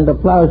weapons into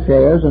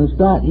plowshares and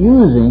start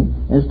using,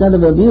 instead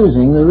of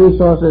abusing, the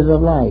resources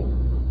of life.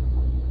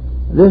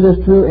 This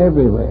is true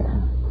everywhere.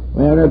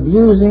 We are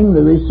abusing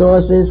the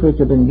resources which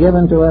have been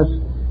given to us,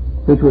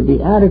 which would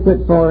be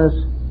adequate for us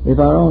if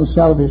our own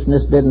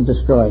selfishness didn't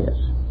destroy us.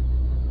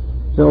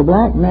 So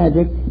black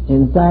magic,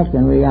 in fact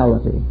and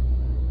reality,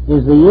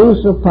 is the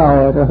use of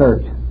power to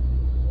hurt.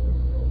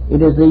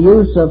 It is the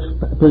use of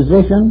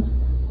position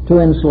to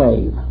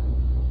enslave.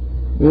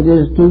 It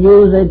is to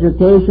use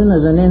education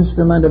as an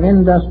instrument of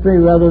industry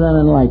rather than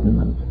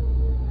enlightenment.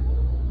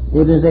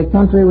 It is a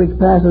country which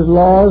passes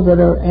laws that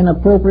are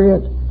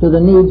inappropriate to the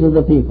needs of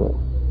the people.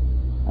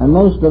 And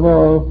most of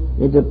all,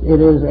 it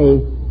is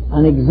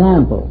an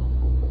example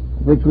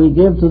which we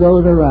give to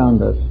those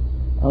around us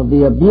of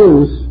the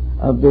abuse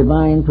of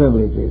divine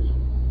privileges.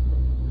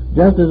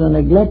 Just as a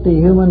neglected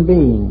human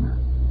being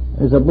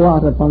is a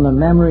blot upon the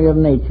memory of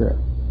nature,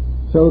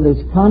 so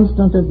this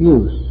constant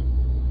abuse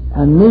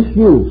and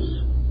misuse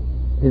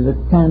is a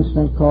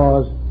constant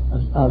cause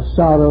of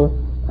sorrow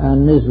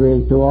and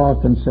misery to all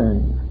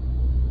concerned.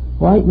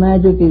 White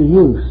magic is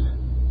use.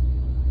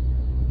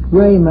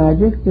 Gray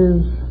magic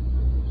is,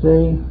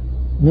 say,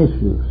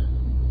 misuse.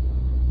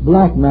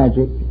 Black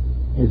magic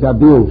is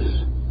abuse.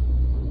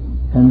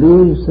 And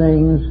these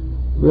things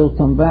will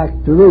come back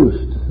to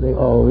roost. They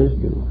always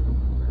do.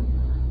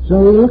 So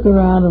we look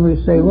around and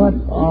we say, what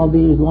are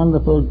these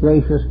wonderful,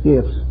 gracious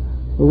gifts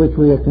for which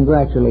we are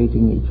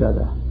congratulating each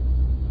other?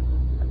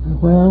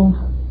 Well,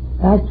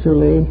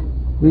 actually,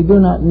 we do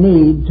not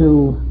need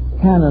to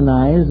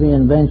canonize the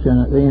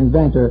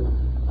inventor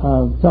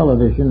of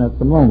television at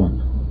the moment.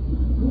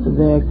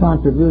 Their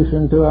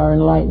contribution to our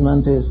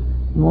enlightenment is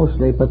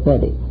mostly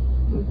pathetic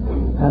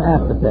and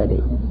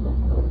apathetic.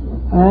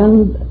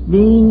 And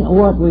being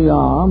what we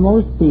are,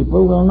 most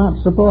people will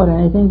not support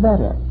anything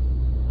better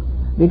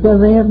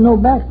because they have no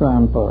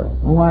background for it.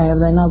 And why have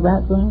they no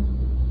background?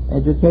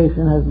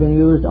 Education has been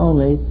used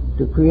only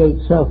to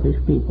create selfish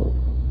people.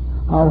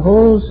 Our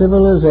whole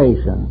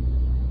civilization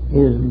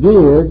is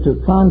geared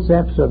to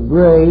concepts of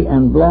gray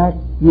and black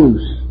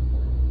use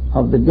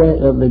of the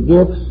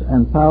gifts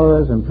and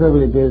powers and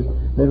privileges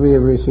that we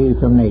have received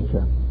from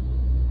nature.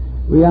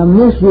 We are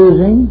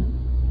misusing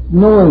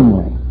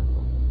knowingly.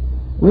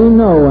 We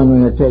know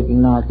when we are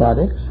taking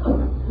narcotics.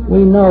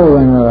 We know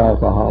when we're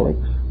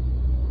alcoholics.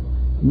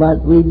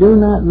 But we do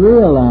not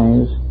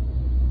realize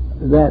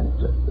that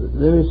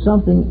there is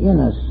something in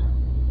us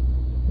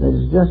that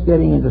is just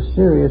getting into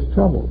serious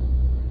trouble.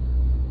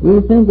 We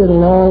think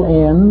it'll all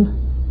end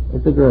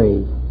at the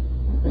grave,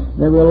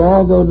 that we'll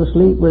all go to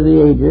sleep with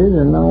the ages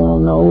and no one will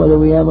know whether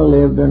we ever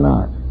lived or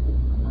not.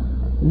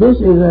 This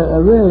is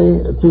really,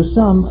 to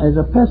some, is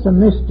a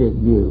pessimistic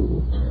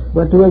view,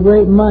 but to a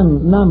great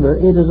number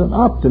it is an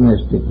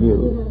optimistic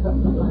view.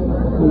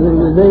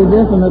 They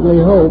definitely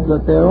hope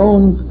that their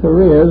own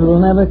careers will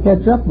never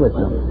catch up with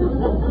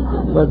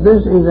them. But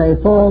this is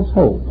a false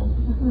hope.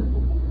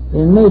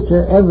 In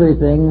nature,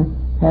 everything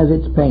has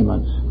its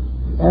payments.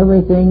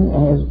 Everything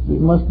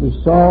must be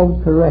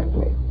solved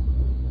correctly.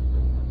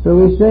 So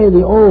we say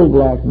the old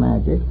black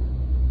magic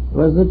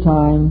was the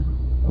time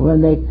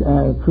when they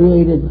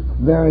created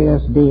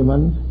various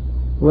demons,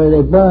 where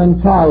they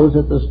burned cows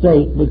at the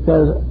stake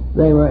because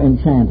they were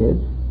enchanted,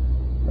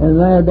 and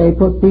there they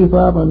put people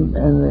up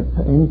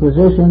in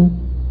position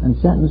and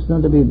sentenced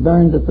them to be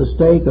burned at the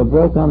stake or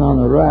broken on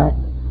a rack,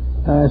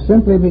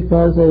 simply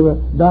because they were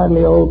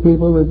dodgy old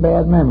people with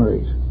bad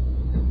memories.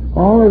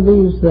 All of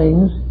these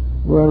things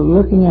were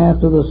looking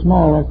after the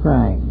smaller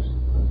crimes.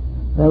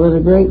 There was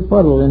a great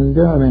fuddle in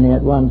Germany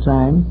at one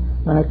time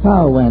when a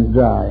cow went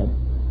dry,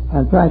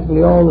 and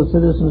practically all the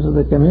citizens of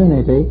the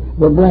community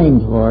were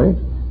blamed for it,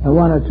 and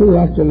one or two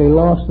actually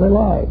lost their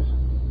lives.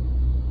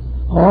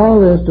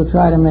 All this to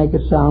try to make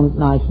it sound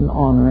nice and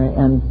ornery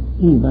and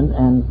even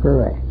and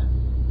correct.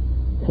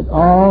 It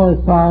all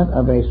is part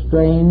of a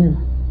strange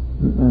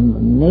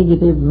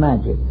negative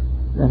magic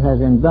that has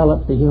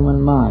enveloped the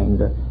human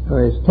mind,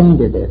 or has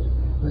tainted it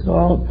with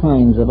all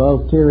kinds of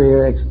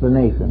ulterior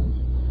explanations.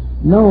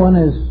 No one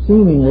has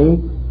seemingly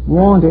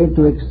wanted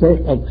to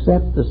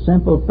accept the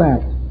simple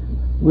fact: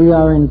 we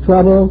are in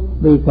trouble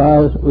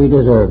because we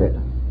deserve it.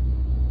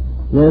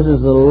 This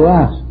is the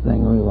last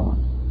thing we want.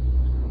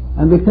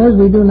 And because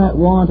we do not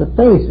want to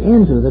face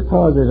into the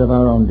causes of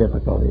our own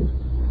difficulties,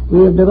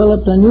 we have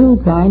developed a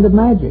new kind of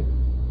magic,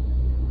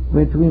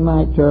 which we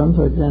might term,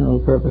 for general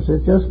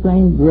purposes, just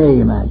plain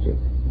gray magic.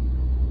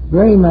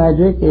 Gray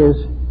magic is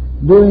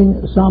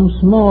doing some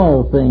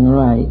small thing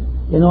right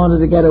in order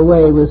to get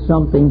away with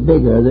something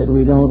bigger that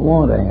we don't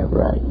want to have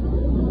right.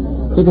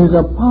 It is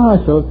a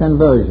partial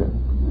conversion.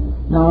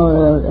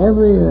 Now,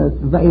 every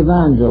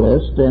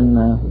evangelist in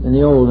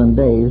the olden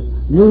days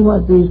knew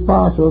what these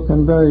partial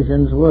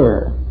conversions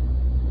were.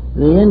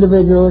 The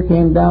individual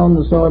came down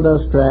the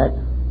sawdust track,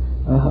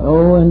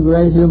 in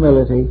great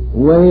humility,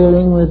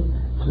 wailing with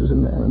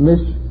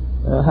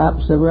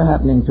mishaps that were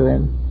happening to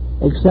him,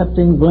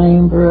 accepting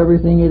blame for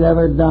everything he'd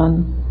ever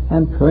done,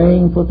 and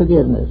praying for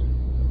forgiveness.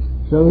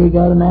 So he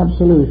got an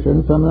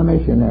absolution from the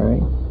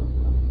missionary,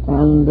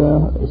 and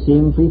it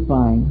seemed to be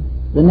fine.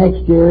 The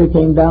next year he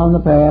came down the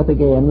path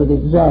again with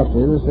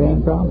exactly the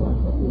same problem.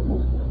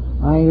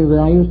 I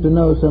used to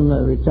know some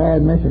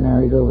retired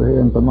missionaries over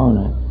here in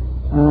Pomona,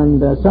 and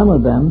some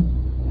of them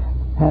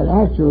had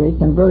actually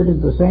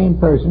converted the same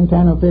person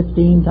 10 or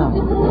 15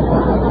 times.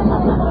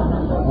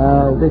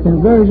 The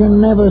conversion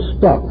never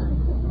stuck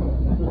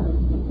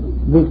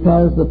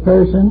because the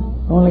person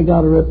only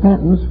got a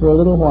repentance for a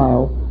little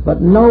while,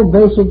 but no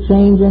basic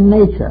change in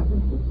nature.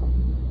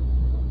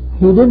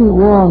 He didn't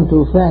want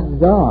to offend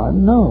God,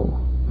 no.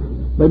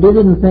 But he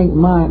didn't think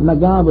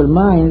God would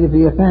mind if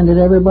he offended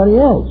everybody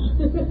else.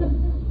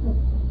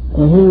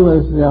 And he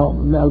was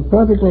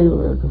perfectly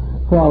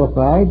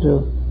qualified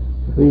to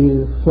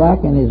be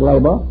slack in his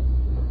labor,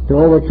 to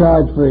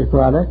overcharge for his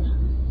products,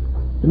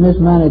 to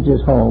mismanage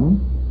his home,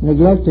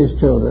 neglect his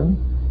children,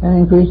 and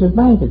increase his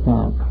bank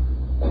account.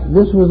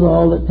 This was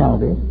all that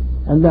counted,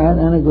 and that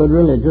and a good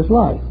religious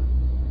life.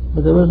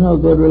 But there was no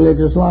good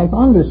religious life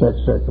under such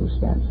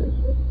circumstances.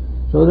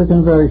 So the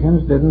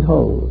conversions didn't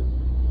hold.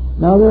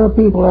 Now there are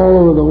people all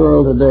over the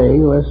world today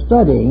who are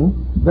studying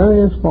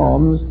various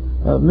forms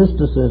of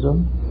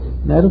mysticism,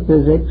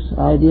 metaphysics,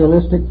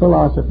 idealistic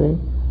philosophy,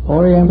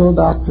 Oriental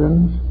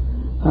doctrines,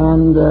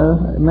 and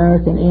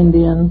American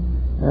Indian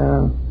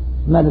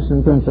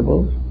medicine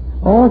principles,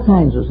 all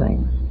kinds of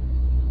things.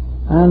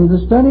 And the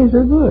studies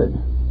are good.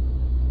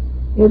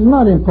 It's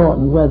not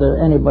important whether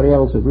anybody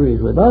else agrees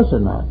with us or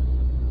not.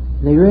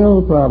 The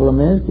real problem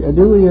is,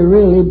 do we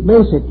really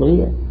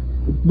basically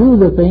do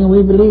the thing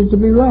we believe to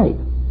be right?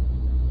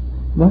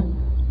 But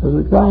as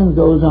the time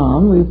goes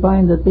on, we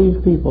find that these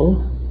people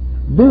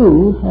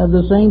do have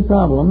the same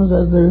problems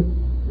as the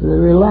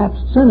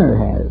relapsed sinner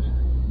has.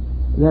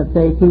 That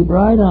they keep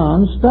right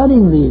on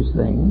studying these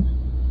things.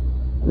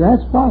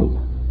 That's right.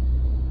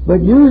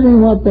 But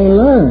using what they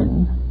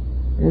learn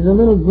is a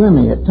little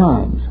grimy at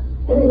times.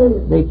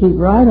 They keep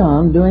right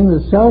on doing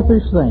the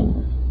selfish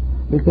things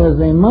because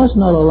they must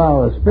not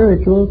allow a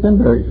spiritual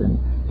conversion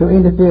to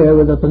interfere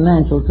with a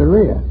financial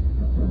career.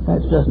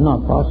 That's just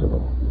not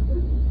possible.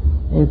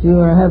 If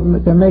you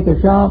can make a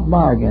sharp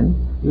bargain,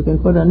 you can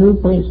put a new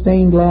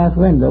stained glass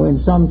window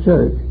in some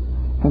church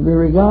and be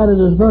regarded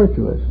as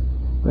virtuous.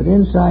 But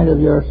inside of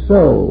your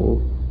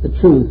soul, the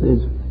truth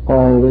is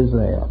always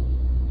there.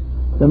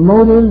 The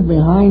motives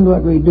behind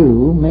what we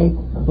do make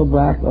for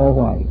black or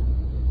white.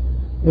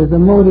 If the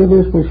motive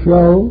is for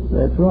show,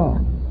 that's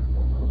wrong.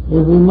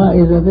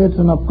 If it's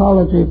an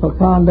apology for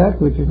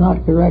conduct which is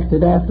not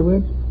corrected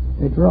afterwards,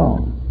 it's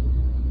wrong.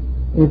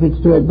 If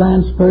it's to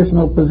advance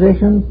personal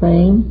position,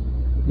 fame,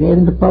 get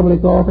into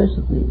public office,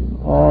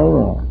 all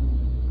wrong.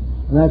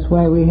 And that's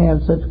why we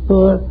have such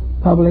poor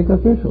public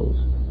officials.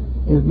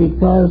 It's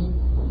because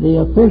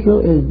the official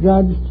is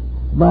judged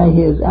by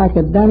his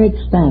academic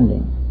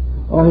standing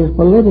or his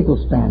political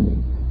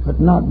standing, but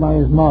not by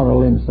his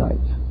moral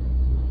insights.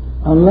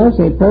 Unless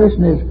a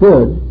person is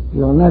good,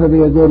 he'll never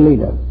be a good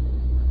leader.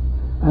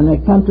 And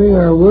a country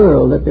or a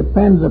world that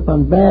depends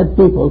upon bad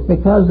people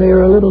because they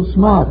are a little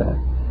smarter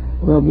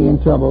will be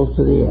in trouble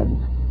to the end.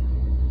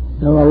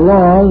 There are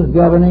laws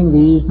governing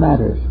these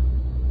matters,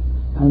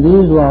 and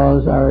these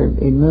laws are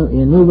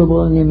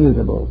immovable and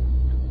immutable.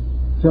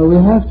 So we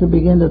have to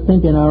begin to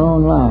think in our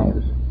own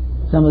lives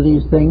some of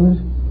these things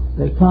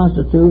that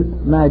constitute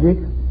magic,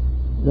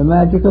 the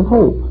magic of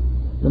hope,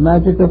 the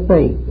magic of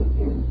faith,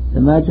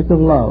 the magic of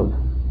love.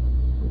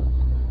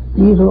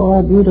 These are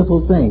all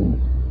beautiful things,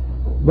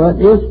 but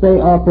if they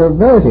are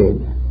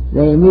perverted,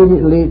 they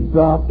immediately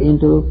drop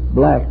into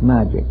black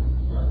magic.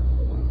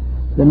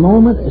 The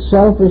moment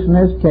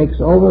selfishness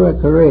takes over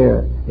a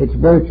career, its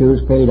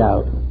virtues fade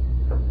out.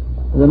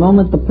 The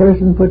moment the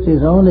person puts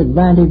his own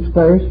advantage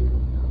first,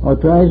 or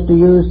tries to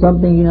use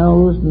something he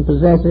knows and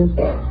possesses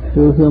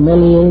to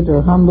humiliate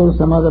or humble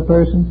some other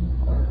person,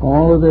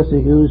 all of this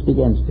is used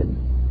against him.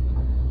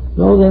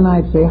 So they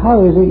might say,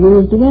 how is it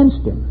used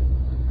against him?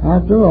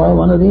 After all,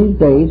 one of these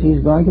days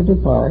he's going to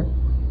depart,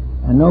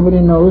 and nobody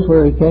knows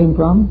where he came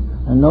from,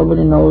 and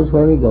nobody knows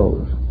where he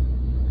goes.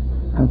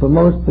 And for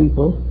most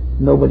people,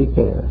 nobody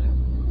cares.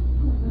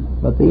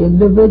 But the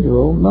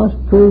individual must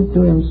prove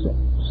to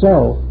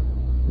himself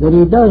that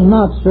he does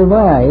not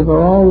survive,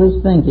 or all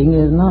this thinking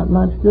is not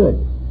much good.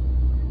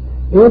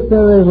 If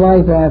there is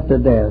life after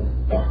death,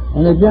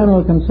 and the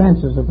general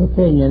consensus of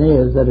opinion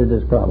is that it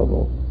is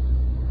probable,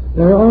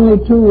 there are only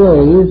two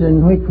ways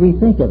in which we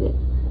think of it,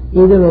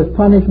 either as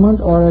punishment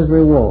or as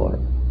reward.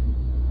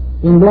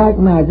 In black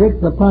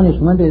magic, the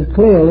punishment is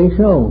clearly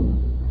shown.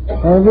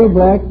 Every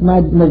black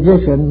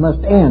magician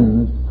must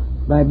end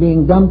by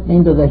being dumped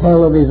into the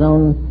hell of his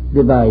own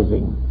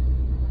devising.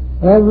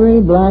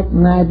 Every black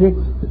magic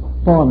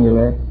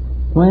formula,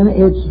 when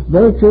its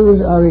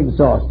virtues are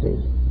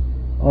exhausted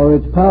or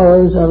its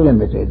powers are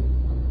limited,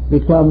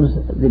 becomes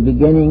the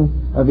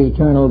beginning of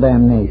eternal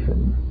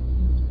damnation.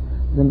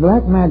 The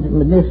black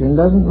magician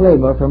doesn't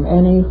labor from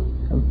any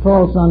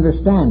false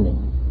understanding.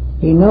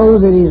 He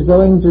knows that he's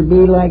going to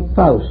be like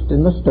Faust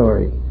in the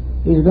story.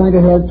 He's going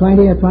to have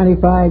 20 or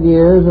 25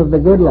 years of the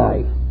good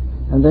life,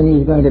 and then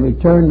he's going to be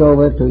turned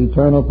over to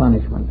eternal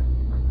punishment.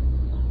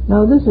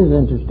 Now this is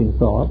an interesting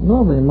thought.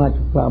 Nobody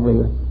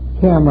probably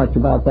care much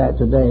about that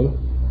today.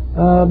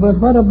 But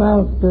what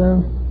about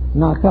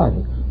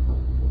narcotics?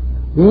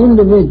 The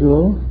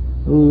individual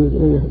who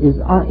is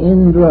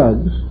in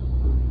drugs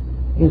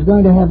is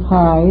going to have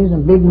highs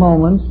and big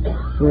moments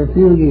for a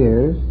few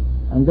years,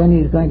 and then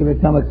he's going to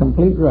become a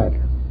complete wreck.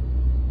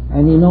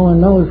 And no one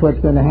knows what's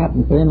going to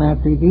happen to him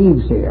after he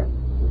leaves here.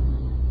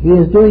 He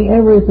is doing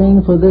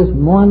everything for this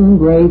one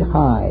great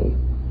high.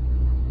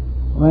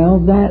 Well,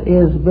 that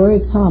is very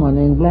common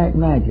in black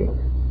magic.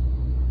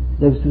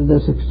 The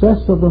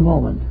success of the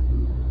moment,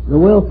 the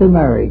wealthy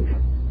marriage,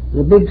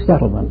 the big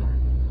settlement,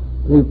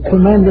 the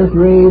tremendous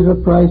raise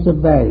of price of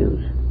values,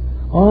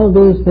 all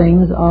these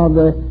things are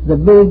the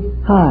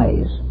big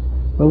highs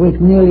for which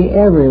nearly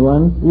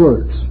everyone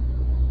works.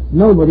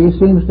 Nobody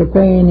seems to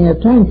pay any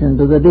attention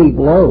to the deep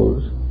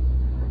lows.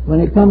 When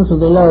it comes to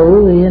the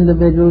low, the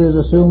individual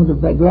is assumed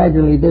to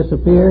gradually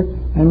disappear,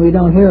 and we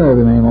don't hear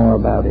any more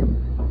about him.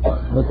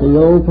 But the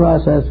old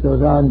process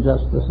goes on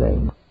just the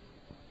same.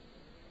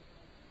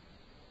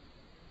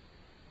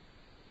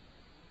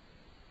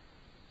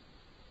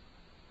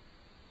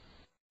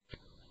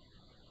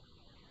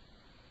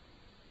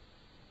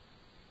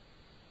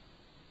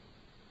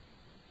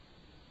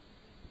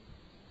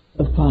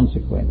 Of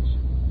consequence.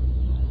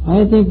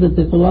 I think that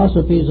the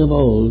philosophies of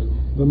old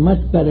were much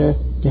better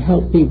to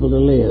help people to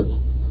live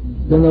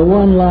than the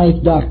one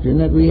life doctrine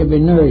that we have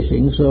been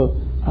nourishing so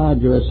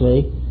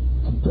arduously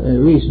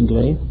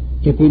recently,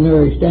 if we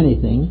nourished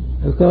anything.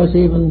 Of course,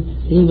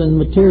 even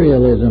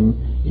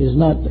materialism is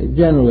not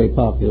generally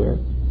popular.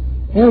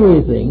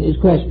 Everything is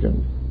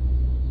questioned.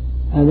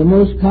 And the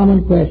most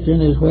common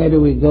question is, where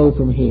do we go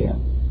from here?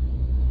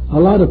 A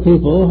lot of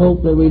people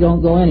hope that we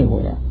don't go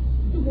anywhere.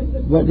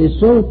 But it's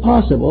so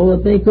possible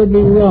that they could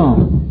be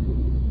wrong.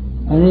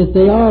 And if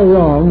they are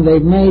wrong,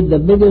 they've made the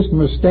biggest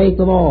mistake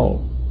of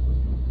all.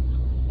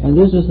 And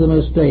this is the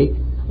mistake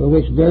for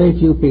which very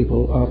few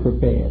people are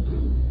prepared.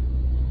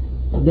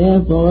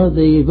 Therefore,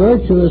 the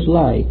virtuous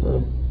life,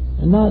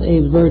 and not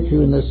a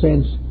virtue in the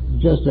sense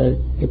just a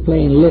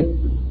plain lip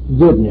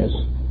goodness,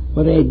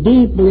 but a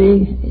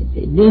deeply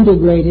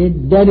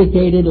integrated,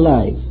 dedicated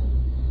life,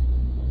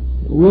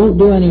 won't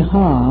do any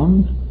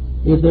harm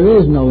if there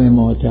is no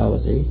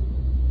immortality,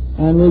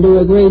 and will do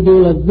a great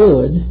deal of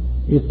good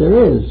if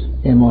there is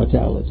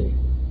immortality.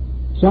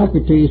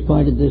 Socrates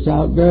pointed this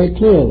out very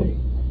clearly.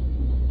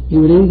 He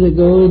would either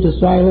go into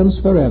silence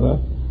forever,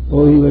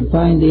 or he would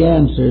find the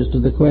answers to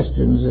the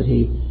questions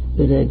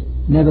that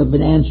had never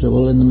been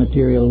answerable in the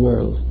material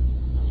world.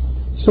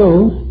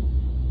 So,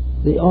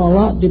 a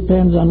lot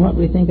depends on what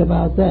we think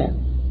about that.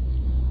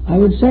 I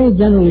would say,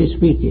 generally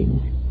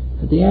speaking,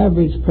 that the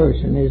average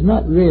person is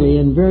not really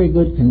in very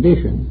good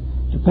condition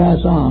to pass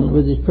on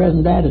with his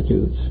present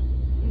attitudes.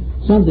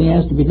 Something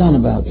has to be done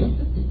about them.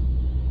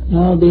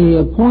 Now,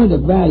 the point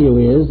of value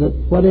is that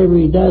whatever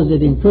he does,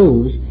 it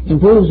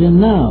improves him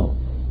now.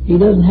 He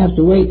doesn't have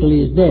to wait till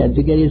he's dead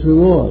to get his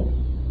reward.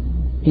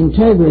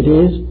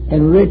 Integrities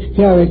enrich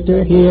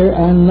character here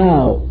and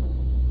now,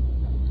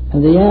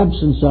 and the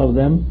absence of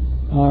them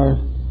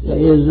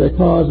is a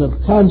cause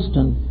of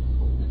constant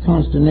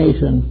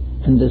consternation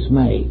and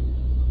dismay.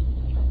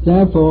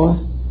 Therefore,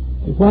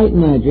 white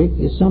magic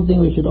is something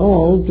we should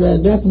all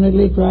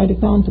definitely try to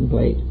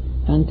contemplate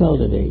and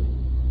cultivate.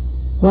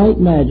 White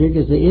magic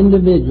is the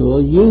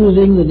individual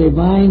using the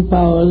divine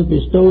powers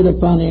bestowed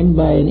upon him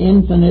by an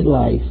infinite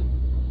life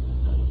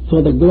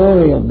for the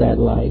glory of that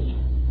life,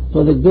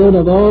 for the good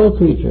of all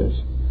creatures,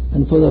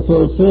 and for the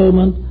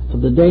fulfillment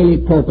of the daily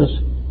purpose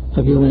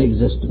of human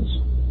existence.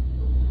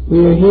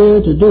 We are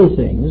here to do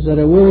things that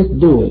are worth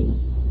doing,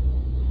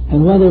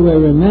 and whether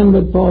we're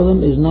remembered for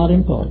them is not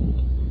important.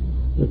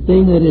 The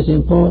thing that is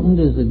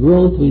important is the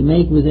growth we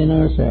make within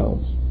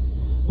ourselves.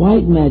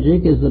 White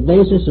magic is the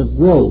basis of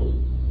growth,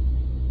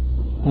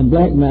 and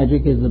black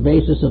magic is the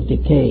basis of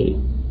decay.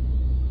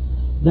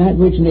 That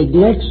which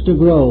neglects to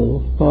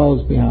grow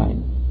falls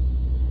behind.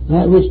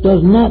 That which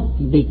does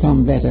not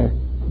become better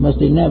must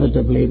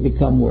inevitably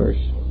become worse.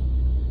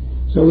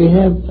 So we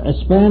have a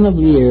span of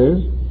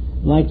years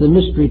like the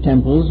mystery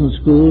temples and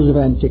schools of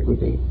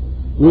antiquity.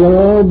 We are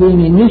all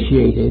being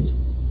initiated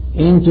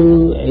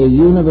into a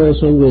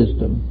universal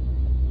wisdom.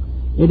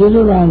 It is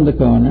around the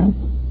corner.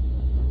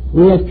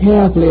 We have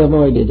carefully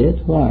avoided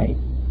it. Why?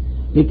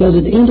 Because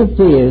it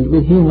interfered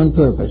with human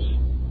purpose.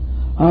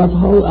 Our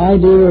whole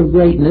idea of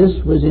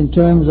greatness was in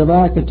terms of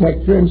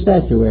architecture and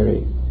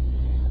statuary.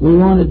 We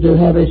wanted to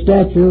have a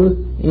statue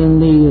in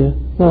the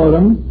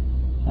Forum,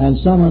 and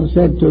someone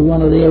said to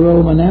one of the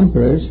Roman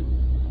emperors,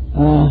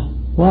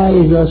 why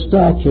is your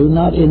statue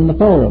not in the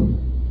Forum?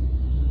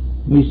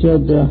 He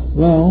said,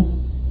 well,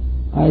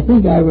 I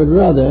think I would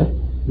rather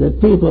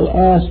that people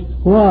ask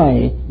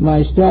why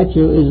my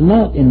statue is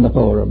not in the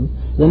Forum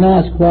than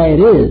ask why it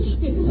is.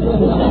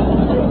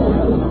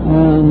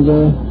 And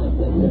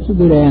that's a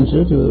good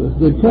answer to a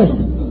good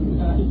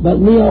question. But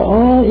we are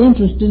all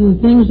interested in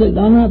things that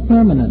are not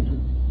permanent.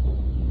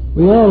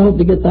 We all hope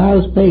to get the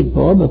house paid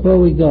for before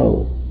we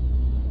go.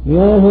 We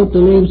all hope to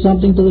leave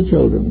something to the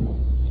children.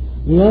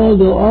 We all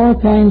do all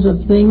kinds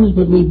of things,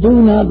 but we do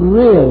not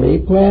really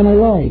plan a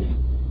life.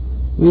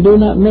 We do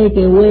not make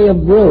a way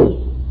of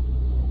growth.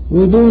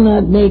 We do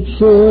not make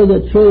sure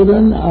that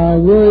children are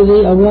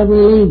worthy of what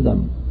we leave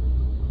them.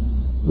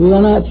 We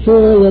are not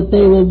sure that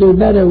they will do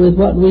better with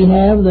what we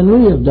have than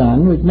we have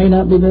done, which may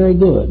not be very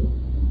good.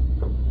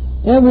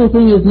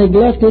 Everything is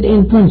neglected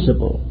in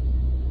principle.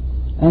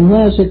 And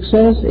where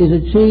success is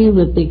achieved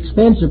at the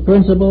expense of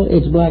principle,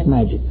 it's black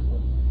magic.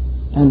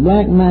 And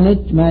black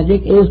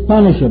magic is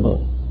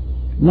punishable,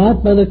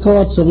 not by the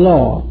courts of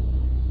law,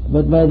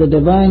 but by the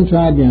divine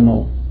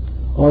tribunal,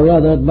 or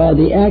rather by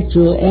the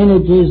actual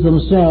energies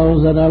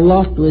themselves that are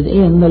locked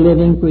within the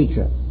living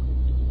creature.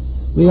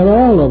 We are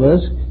all of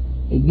us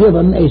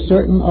given a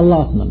certain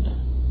allotment.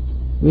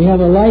 We have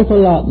a life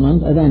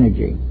allotment of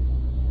energy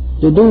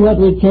to do what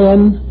we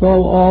can for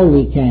all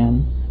we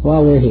can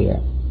while we're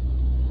here.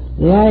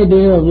 The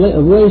idea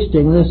of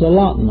wasting this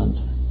allotment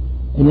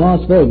in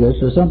Las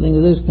Vegas or something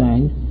of this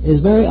kind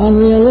is very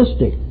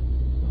unrealistic.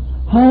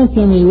 How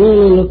can we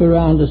really look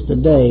around us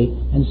today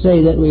and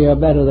say that we are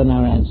better than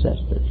our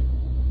ancestors?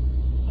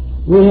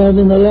 We have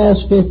in the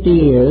last 50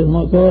 years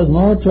caused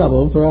more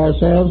trouble for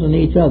ourselves and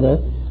each other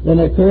than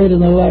occurred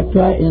in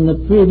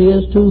the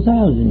previous 2,000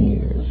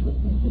 years,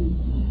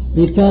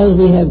 because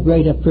we have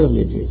greater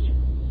privileges,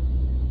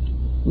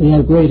 we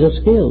have greater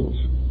skills,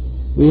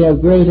 we have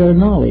greater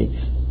knowledge,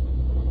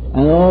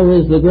 and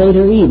always the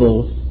greater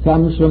evil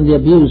comes from the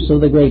abuse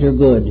of the greater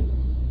good.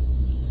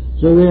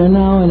 So we are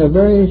now in a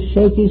very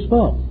shaky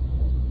spot.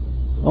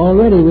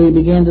 Already we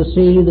begin to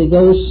see the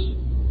ghosts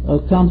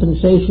of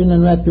compensation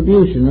and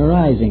retribution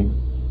arising.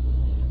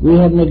 We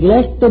have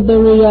neglected the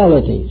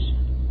realities,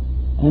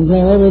 and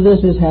wherever this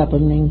is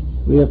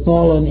happening, we have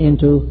fallen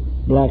into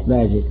black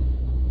magic.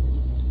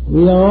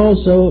 We are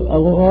also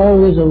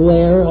always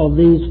aware of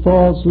these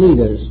false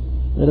leaders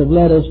that have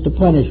led us to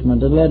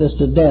punishment and led us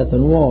to death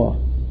and war.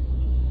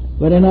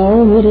 But in our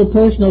own little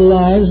personal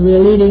lives, we are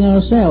leading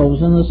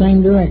ourselves in the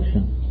same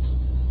direction.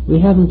 We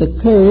haven't the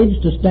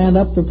courage to stand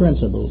up for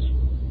principles.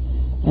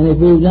 And if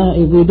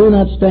we do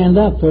not stand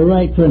up for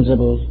right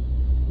principles,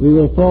 we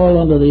will fall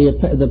under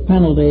the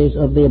penalties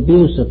of the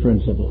abuse of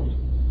principles.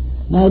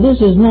 Now, this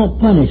is not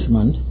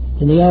punishment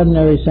in the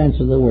ordinary sense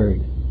of the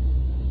word.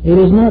 It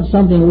is not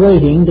something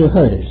waiting to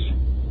hurt us.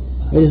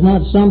 It is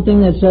not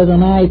something that says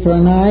an eye for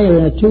an eye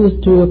or a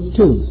tooth to a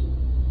tooth.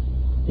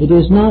 It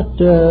is not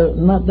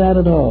that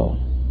at all.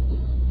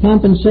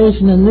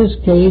 Compensation in this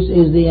case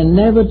is the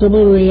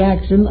inevitable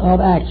reaction of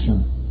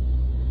action.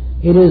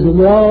 It is the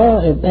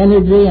law of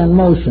energy and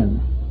motion.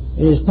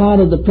 It is part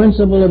of the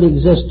principle of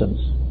existence,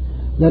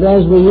 that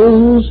as we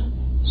use,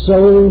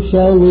 so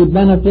shall we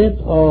benefit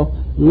or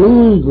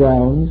lose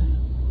ground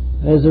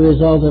as a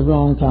result of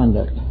wrong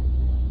conduct.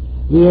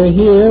 We are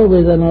here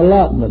with an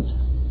allotment.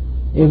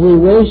 If we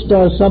waste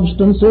our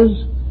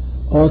substances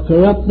or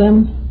corrupt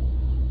them,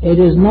 it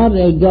is not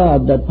a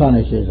God that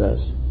punishes us.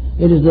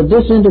 It is the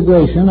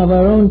disintegration of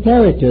our own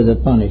character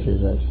that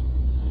punishes us.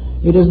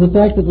 It is the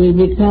fact that we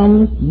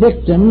become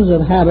victims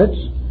of habits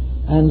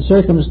and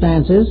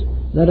circumstances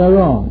that are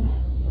wrong.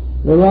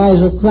 The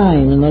rise of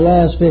crime in the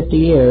last 50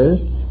 years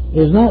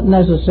is not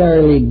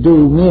necessarily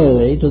due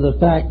merely to the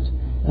fact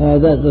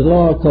that the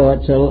law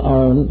courts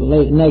are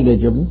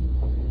negligible.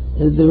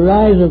 The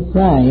rise of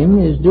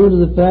crime is due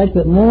to the fact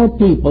that more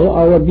people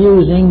are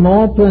abusing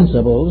more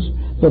principles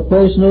for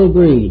personal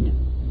greed.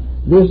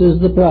 This is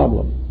the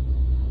problem.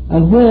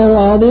 And where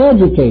are the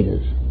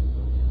educators?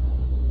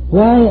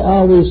 Why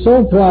are we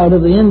so proud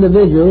of the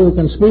individual who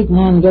can speak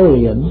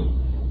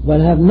Mongolian but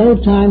have no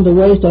time to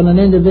waste on an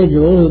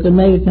individual who can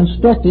make a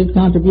constructive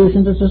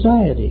contribution to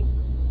society?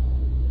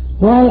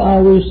 Why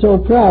are we so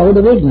proud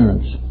of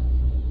ignorance?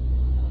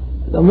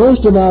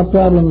 Most of our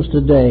problems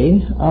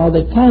today are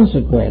the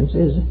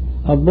consequences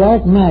of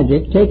black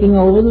magic taking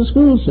over the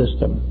school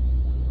system.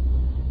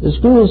 The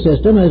school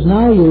system is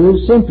now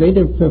used simply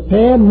to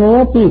prepare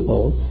more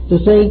people to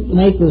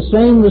make the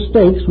same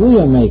mistakes we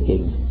are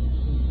making.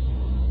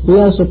 We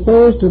are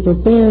supposed to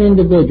prepare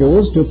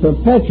individuals to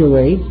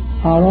perpetuate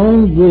our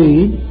own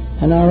greed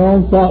and our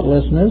own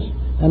thoughtlessness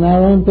and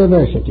our own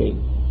perversity.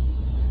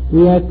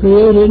 We are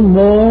creating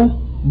more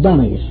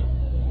dummies.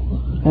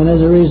 And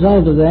as a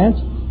result of that,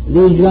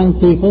 these young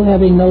people,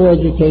 having no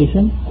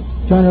education,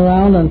 turn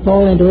around and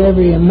fall into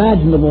every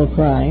imaginable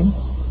crime,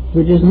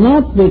 which is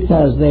not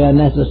because they are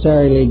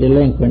necessarily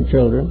delinquent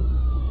children,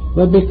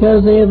 but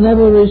because they have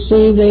never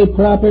received a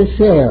proper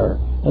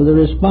share of the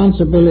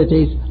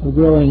responsibilities of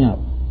growing up.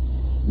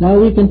 Now,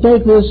 we can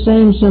take this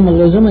same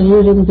symbolism and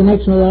use it in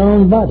connection with our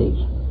own bodies.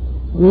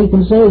 We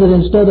can say that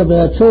instead of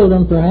our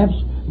children, perhaps,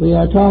 we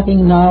are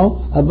talking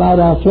now about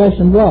our flesh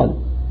and blood.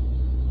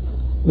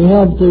 We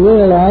have to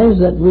realize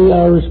that we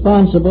are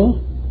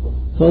responsible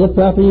for the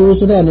proper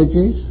use of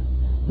energies.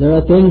 There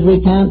are things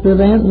we can't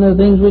prevent and there are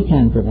things we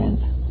can prevent.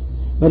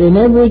 But in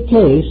every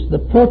case,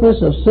 the purpose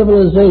of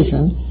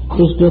civilization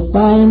is to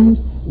find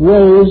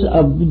ways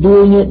of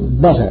doing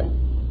it better.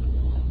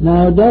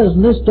 Now,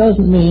 this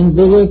doesn't mean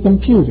bigger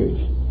computers.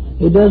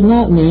 It does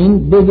not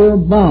mean bigger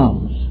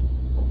bombs.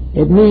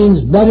 It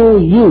means better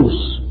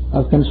use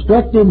of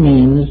constructive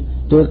means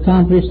to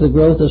accomplish the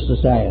growth of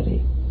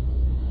society.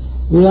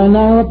 We are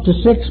now up to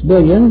 6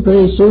 billion.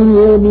 Pretty soon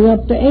we will be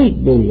up to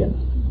 8 billion.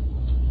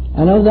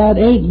 And of that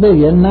 8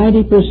 billion,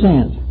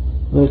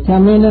 90% will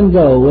come in and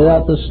go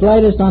without the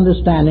slightest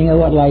understanding of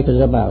what life is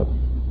about.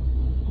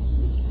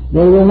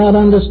 They will not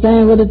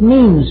understand what it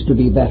means to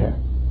be better.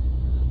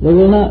 They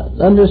will not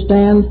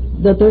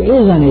understand that there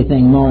is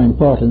anything more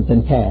important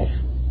than cash.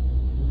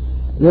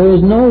 There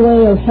is no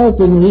way of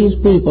helping these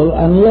people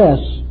unless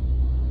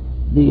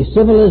the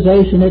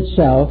civilization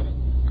itself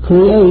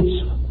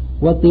creates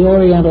what the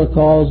Oriental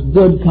calls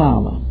good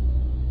karma.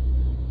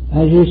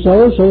 As you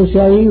sow, so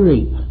shall ye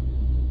reap.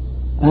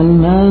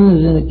 And man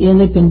is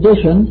in a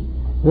condition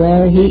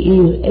where he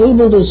is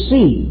able to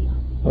see,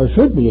 or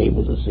should be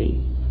able to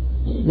see,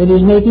 that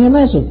he's making a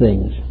mess of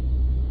things.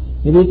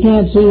 If he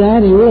can't see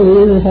that, he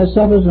really has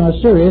suffered from a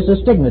serious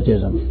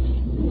astigmatism.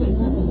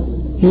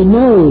 He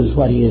knows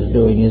what he is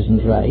doing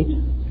isn't right,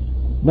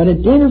 but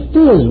it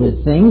interferes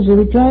with things if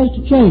he tries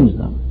to change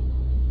them.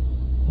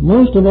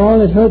 Most of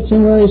all, it hurts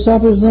him where he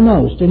suffers the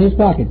most, in his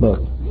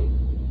pocketbook.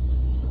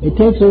 It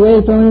takes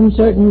away from him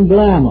certain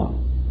glamour.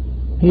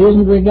 He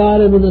isn't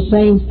regarded with the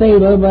same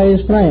favor by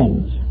his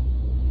friends.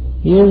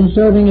 He isn't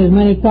serving as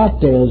many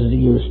cocktails as he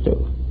used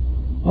to.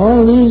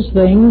 All these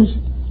things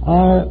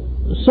are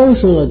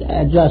social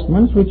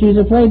adjustments which he's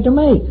afraid to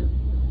make.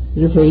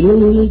 He's afraid he'll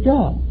lose his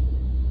job.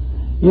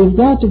 You've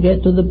got to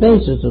get to the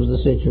basis of the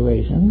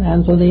situation,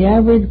 and for the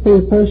average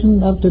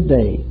person of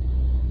today,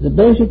 the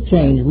basic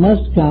change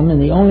must come in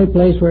the only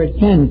place where it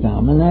can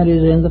come, and that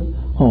is in the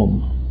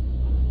home.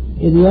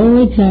 The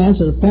only chance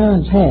that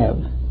parents have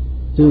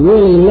to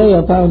really lay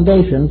a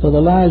foundation for the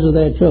lives of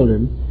their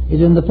children is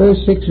in the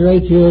first 6 or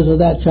 8 years of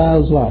that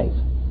child's life.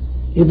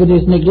 If it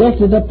is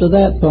neglected up to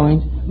that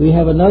point, we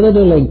have another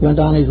delinquent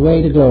on his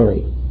way to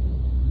glory.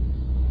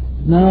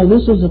 Now,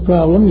 this is a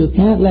problem you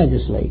can't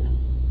legislate.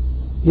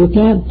 You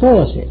can't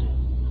force it.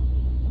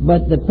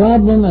 But the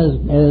problem, as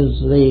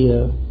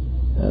the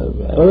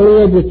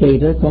early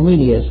educator,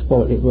 Comenius,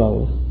 put it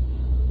well,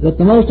 that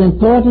the most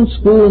important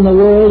school in the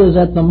world is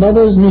at the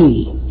mother's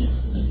knee.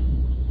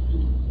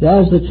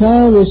 As the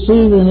child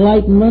receives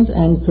enlightenment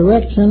and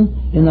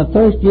correction in the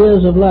first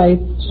years of life,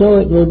 so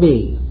it will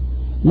be.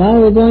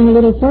 Now we're going a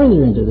little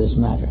further into this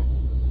matter.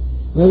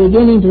 We're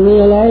beginning to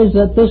realize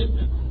that this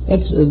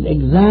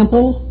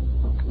example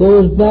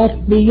goes back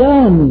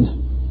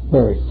beyond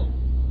birth.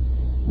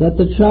 That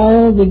the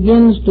child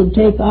begins to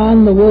take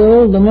on the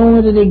world the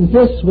moment it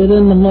exists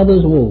within the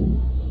mother's womb.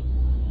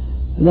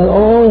 That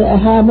all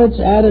habits,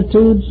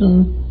 attitudes,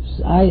 and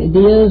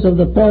ideas of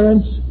the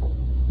parents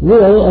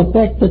will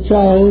affect the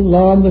child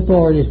long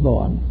before it is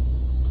born.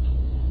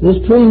 This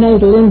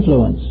prenatal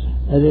influence,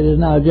 as it is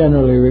now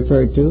generally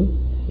referred to,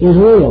 is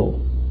real.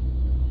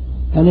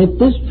 And if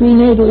this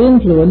prenatal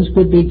influence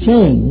could be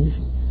changed,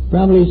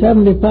 probably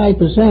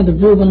 75% of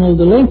juvenile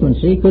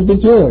delinquency could be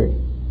cured.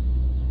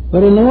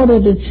 But in order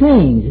to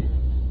change,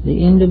 the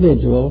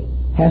individual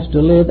has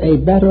to live a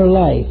better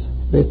life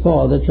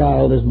before the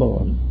child is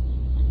born.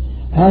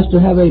 Has to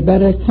have a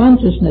better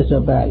consciousness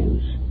of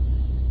values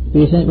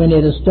when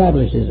it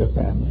establishes a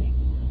family.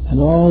 And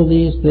all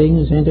these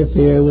things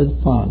interfere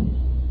with fun.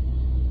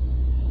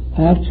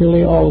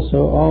 Actually,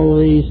 also,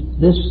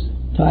 this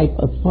type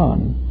of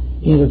fun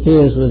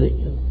interferes with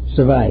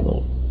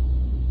survival.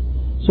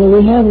 So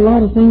we have a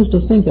lot of things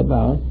to think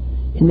about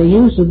in the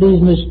use of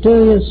these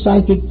mysterious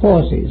psychic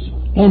forces,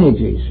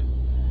 energies,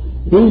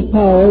 these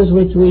powers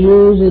which we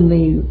use in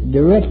the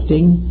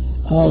directing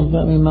of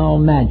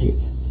magic.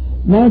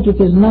 Magic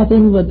is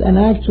nothing but an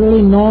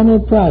actually normal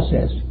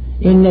process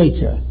in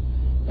nature.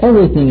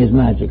 Everything is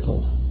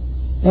magical.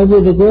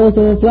 The growth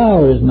of a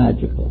flower is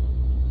magical.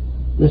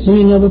 The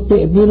singing of a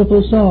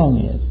beautiful song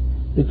is.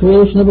 The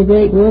creation of a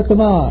great work of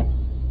art.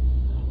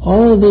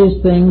 All of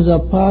these things are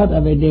part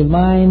of a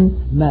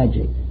divine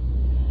magic.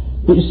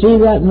 We see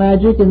that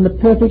magic in the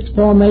perfect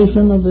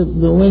formation of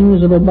the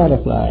wings of a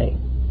butterfly.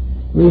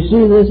 We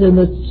see this in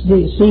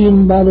the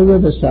scene by the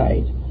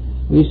riverside.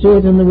 We see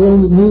it in the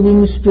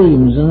moving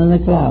streams and in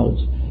the clouds.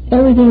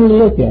 Everything we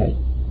look at,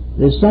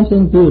 there's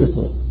something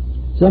beautiful,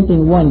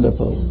 something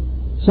wonderful,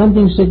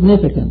 something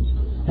significant,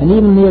 and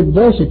even the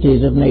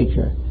adversities of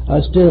nature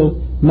are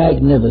still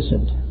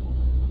magnificent.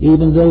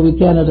 Even though we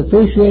cannot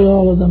appreciate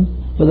all of them,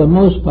 for the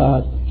most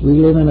part, we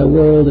live in a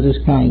world that is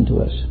kind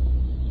to us.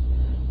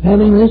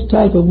 Having this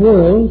type of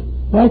world,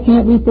 why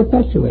can't we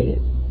perpetuate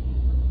it?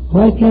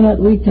 Why cannot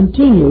we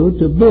continue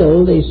to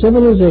build a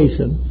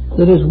civilization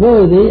that is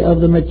worthy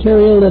of the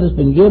material that has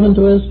been given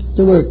to us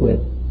to work with?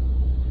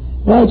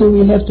 Why do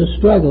we have to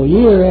struggle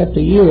year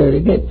after year to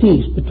get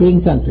peace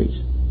between countries,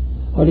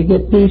 or to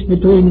get peace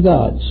between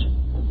gods?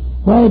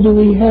 Why do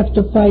we have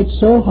to fight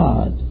so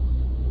hard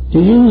to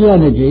use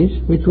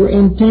energies which were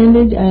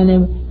intended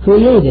and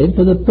created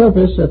for the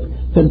purpose of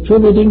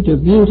contributing to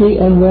beauty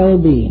and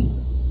well-being?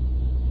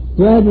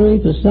 Gradually,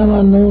 for some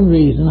unknown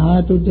reason,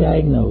 hard to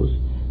diagnose,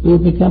 we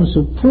have become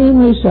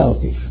supremely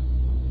selfish.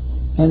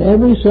 And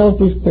every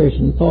selfish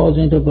person falls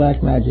into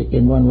black magic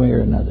in one way or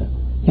another.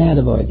 Can't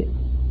avoid it.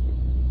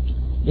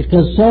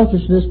 Because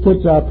selfishness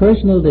puts our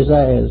personal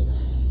desires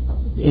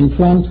in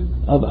front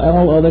of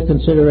all other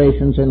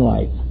considerations in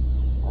life.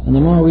 And the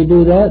more we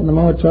do that, the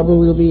more trouble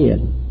we'll be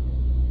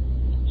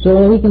in.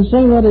 So we can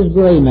say, what is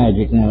gray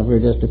magic now for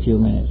just a few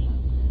minutes?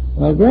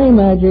 Well, gray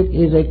magic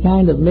is a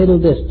kind of middle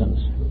distance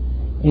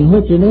in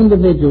which an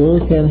individual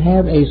can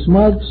have a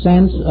smug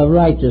sense of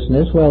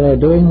righteousness while they're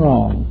doing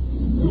wrong.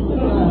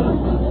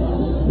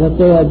 That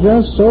they are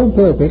just so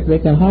perfect they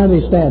can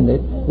hardly stand it,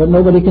 but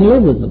nobody can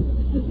live with them.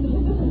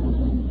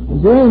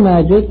 Gray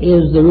magic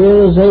is the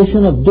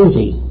realization of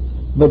duty,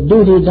 but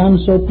duty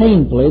done so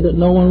painfully that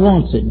no one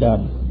wants it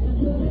done.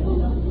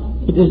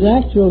 It is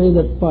actually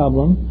the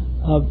problem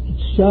of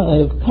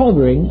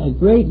covering a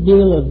great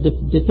deal of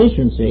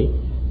deficiency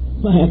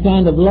by a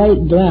kind of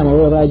light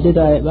glamour of I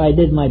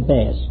did my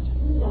best.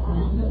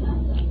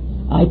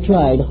 I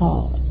tried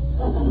hard.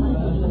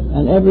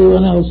 And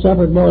everyone else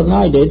suffered more than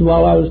I did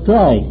while I was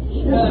trying.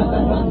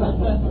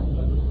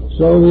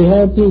 So we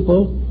have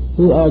people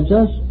who are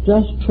just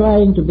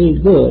trying to be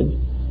good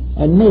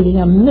and making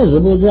a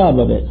miserable job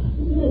of it.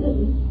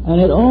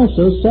 And it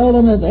also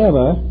seldom if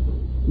ever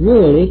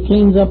really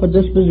cleans up a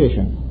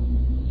disposition.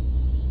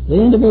 The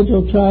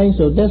individual trying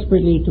so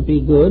desperately to be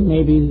good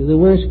may be the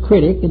worst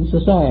critic in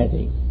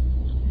society.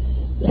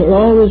 They're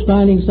always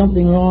finding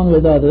something wrong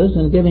with others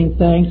and giving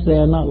thanks they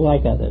are not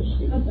like others.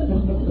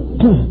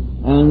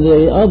 And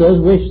the others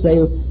wish they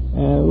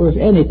were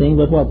anything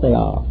but what they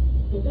are.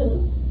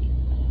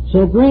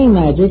 So gray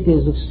magic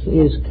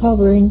is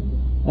covering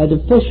a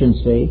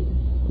deficiency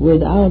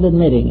without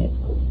admitting it,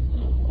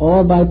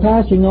 or by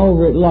passing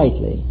over it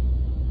lightly.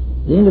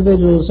 The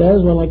individual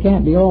says, well, I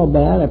can't be all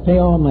bad, I pay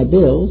all my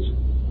bills,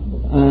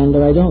 and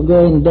I don't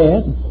go in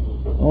debt,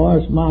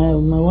 or my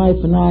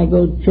wife and I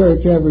go to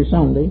church every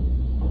Sunday.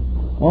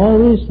 All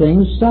these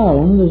things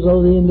sound as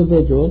though the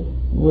individual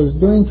was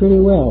doing pretty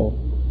well,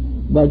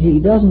 but he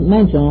doesn't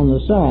mention on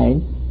the side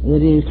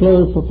that he's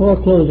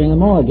foreclosing a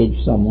mortgage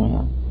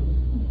somewhere.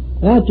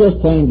 That's just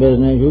plain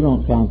business, you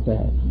don't count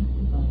that.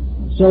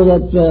 So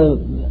that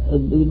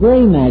the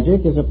gray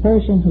magic is a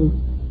person who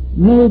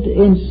Milt,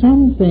 in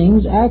some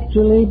things,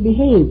 actually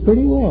behaved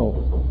pretty well,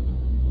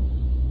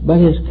 but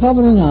is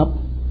covering up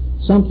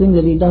something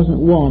that he doesn't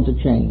want to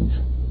change.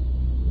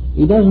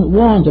 He doesn't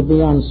want to be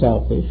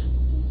unselfish.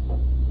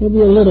 He'll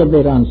be a little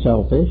bit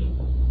unselfish.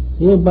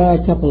 He'll buy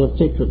a couple of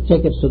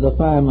tickets to the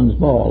fireman's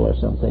ball or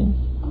something,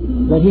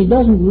 but he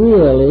doesn't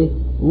really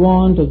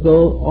want to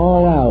go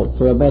all out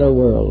for a better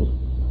world.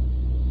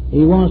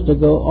 He wants to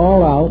go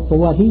all out for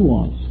what he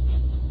wants.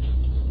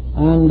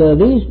 And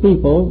these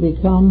people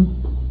become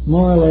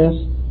more or less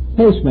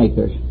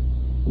pacemakers.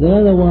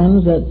 They're the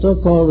ones that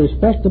so-called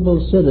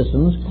respectable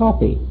citizens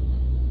copy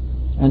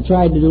and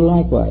try to do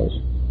likewise.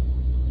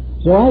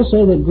 So I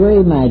say that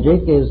gray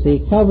magic is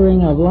the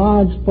covering of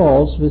large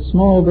faults with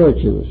small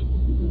virtues.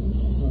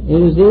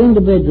 It is the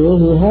individual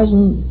who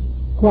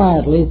hasn't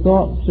quietly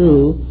thought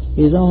through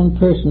his own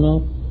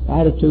personal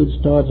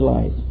attitudes towards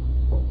life.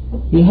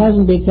 He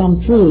hasn't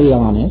become truly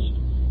honest.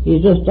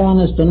 He's just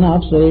honest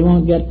enough so he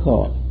won't get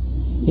caught.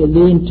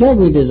 The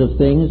integrities of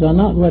things are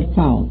not what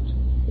count.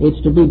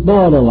 It's to be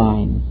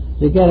borderline,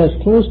 to get as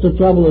close to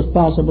trouble as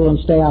possible and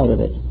stay out of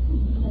it.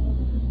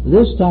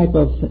 This type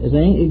of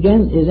thing,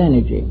 again, is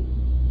energy.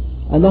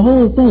 And the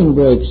whole thing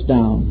breaks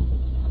down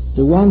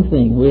to one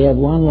thing. We have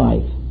one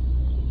life.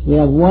 We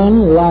have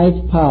one life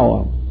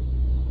power.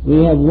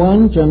 We have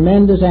one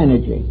tremendous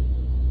energy.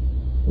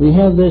 We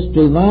have this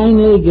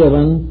divinely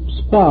given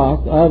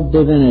spark of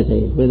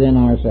divinity within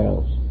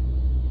ourselves.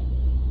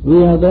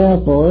 We are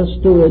therefore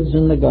stewards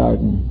in the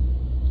garden.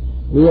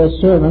 We are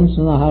servants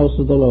in the house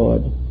of the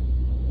Lord.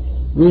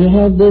 We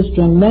have this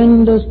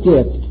tremendous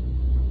gift,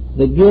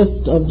 the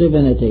gift of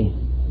divinity.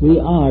 We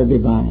are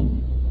divine.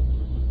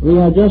 We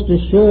are just as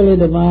surely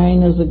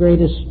divine as the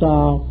greatest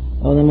star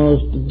of the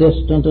most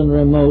distant and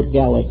remote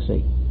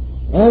galaxy.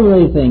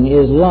 Everything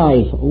is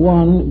life,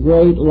 one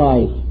great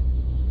life.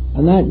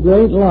 And that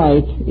great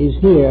life is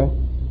here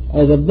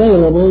as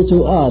available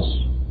to us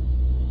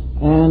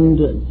and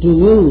to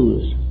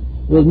use,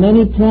 with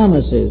many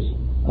promises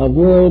of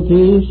world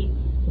peace,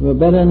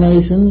 better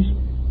nations,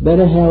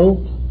 better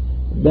health,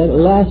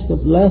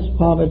 less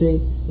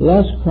poverty,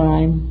 less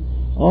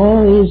crime,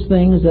 all these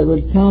things that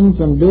would come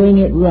from doing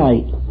it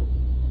right.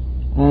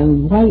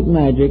 And white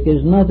magic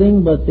is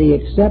nothing but the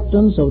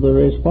acceptance of the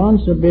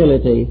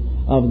responsibility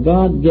of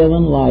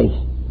God-given life,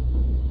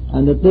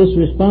 and that this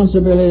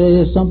responsibility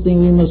is something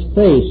we must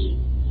face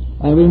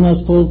and we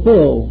must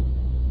fulfill.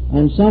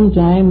 And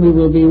sometime we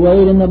will be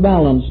weighed in the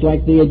balance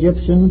like the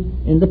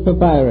Egyptian in the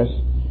papyrus.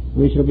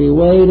 We shall be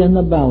weighed in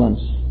the balance,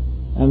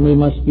 and we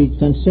must be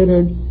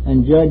considered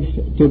and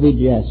judged to be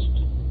just,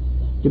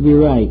 to be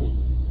right.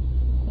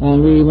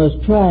 And we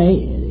must try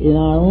in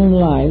our own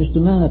lives to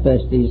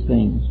manifest these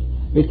things,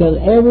 because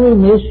every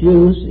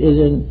misuse is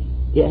an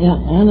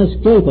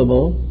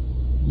inescapable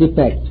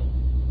defect.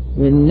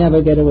 We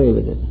never get away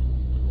with it.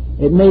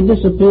 It may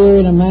disappear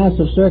in a mass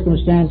of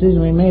circumstances,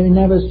 and we may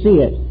never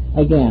see it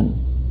again.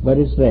 But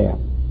it's there.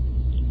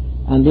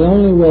 And the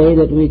only way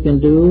that we can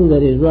do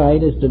that is right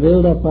is to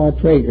build up our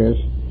treasures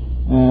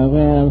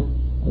where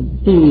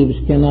thieves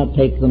cannot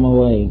take them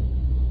away.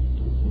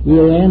 We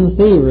will end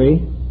thievery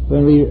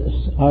when we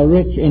are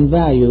rich in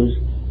values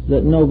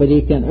that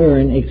nobody can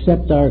earn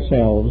except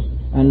ourselves,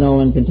 and no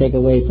one can take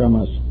away from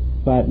us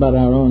but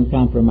our own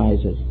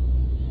compromises.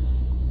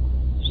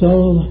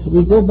 So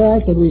we go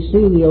back and we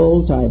see the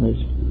old-timers.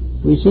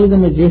 We see the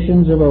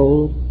magicians of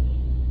old.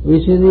 We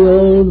see the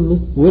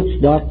old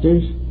witch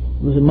doctors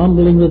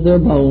mumbling with their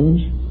bones.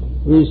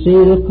 We see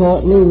the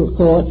courtly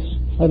courts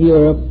of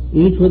Europe,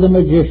 each with a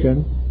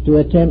magician, to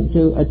attempt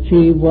to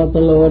achieve what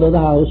the Lord of the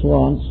house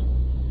wants.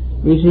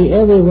 We see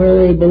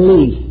everywhere a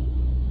belief,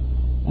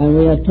 and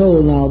we are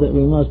told now that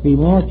we must be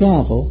more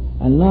careful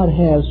and not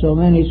have so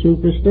many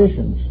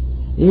superstitions.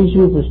 These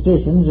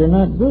superstitions are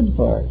not good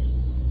for us.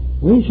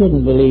 We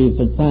shouldn't believe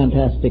in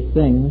fantastic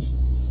things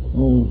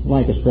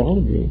like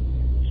astrology.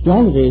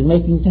 Astrology is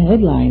making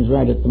headlines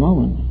right at the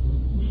moment.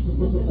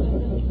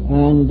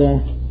 And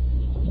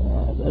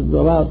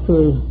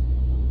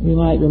you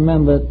might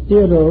remember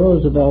Theodore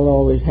Roosevelt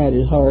always had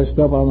his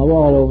horoscope on the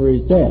wall over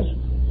his desk.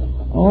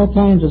 All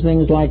kinds of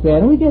things like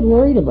that. And we get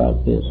worried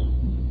about this.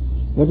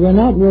 But we're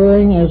not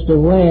worrying as to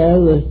where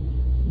the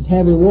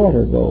heavy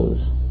water goes.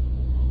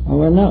 And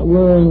we're not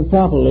worrying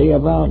properly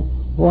about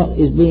what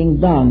is being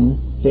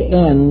done to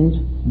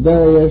end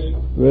various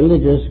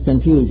religious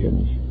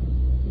confusions.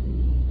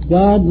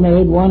 God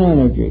made one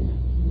energy,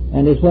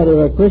 and it's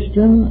whether a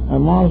Christian, a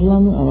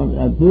Muslim,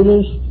 a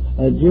Buddhist,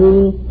 a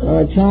Jew,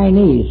 or a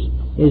Chinese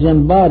is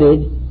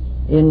embodied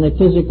in the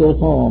physical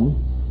form,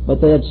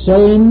 but that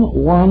same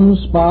one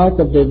spark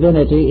of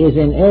divinity is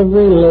in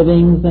every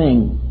living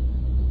thing.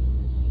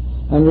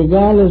 And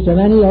regardless of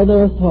any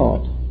other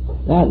thought,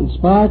 that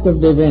spark of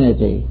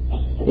divinity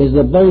is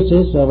the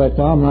basis of a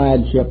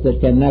comradeship that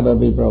can never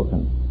be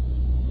broken.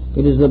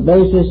 It is the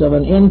basis of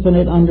an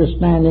infinite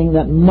understanding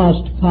that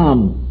must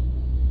come.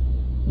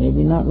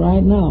 Maybe not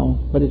right now,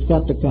 but it's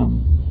got to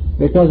come.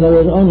 Because there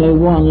is only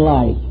one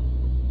life.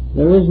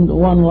 There isn't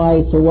one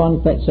life for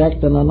one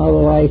sect and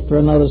another life for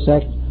another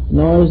sect.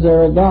 nor is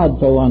there a God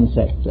for one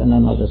sect and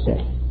another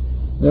sect.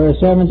 There are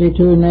 72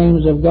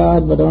 names of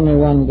God, but only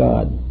one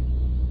God.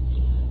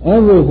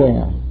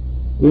 Everywhere,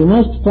 we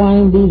must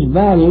find these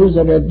values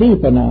that are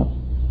deep enough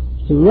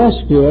to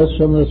rescue us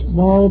from the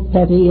small,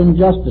 petty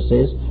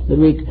injustices that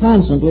we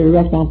constantly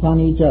reckon upon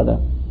each other.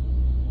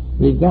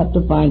 We've got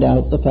to find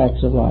out the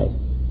facts of life.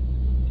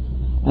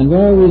 And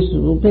where we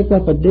will pick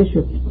up a dish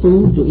of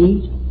food to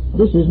eat,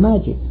 this is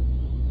magic.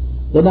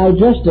 The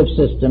digestive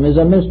system is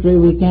a mystery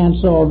we can't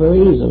solve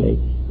very easily.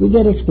 We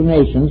get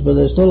explanations, but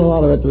there's still a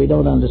lot of it we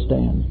don't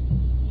understand.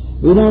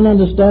 We don't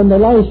understand the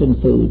life in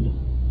food.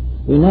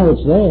 We know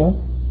it's there.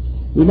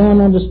 We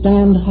don't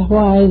understand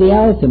why the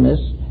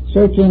alchemists,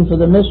 searching for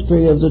the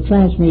mystery of the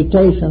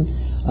transmutation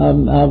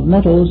of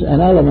metals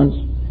and elements,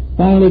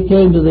 finally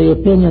came to the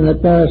opinion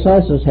that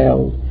Paracelsus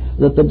held,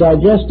 that the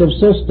digestive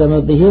system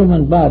of the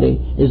human body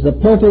is the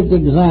perfect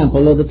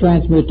example of the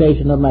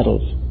transmutation of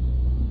metals.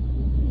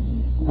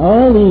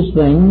 All these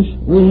things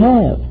we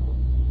have.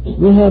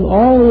 We have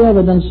all the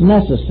evidence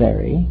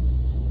necessary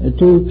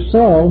to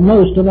solve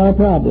most of our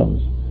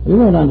problems. We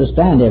won't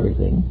understand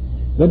everything,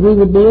 but we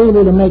would be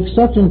able to make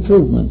such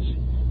improvements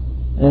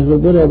as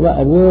would put a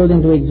world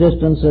into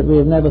existence that we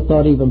have never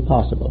thought even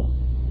possible.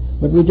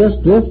 But we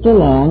just drift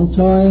along,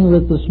 toying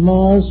with the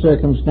small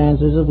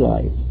circumstances of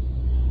life,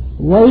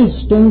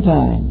 wasting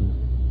time.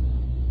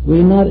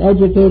 We're not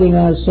educating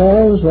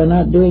ourselves. We're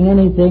not doing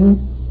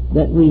anything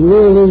that we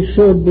really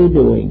should be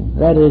doing.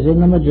 That is, in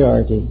the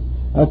majority.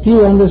 A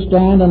few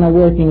understand and are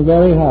working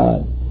very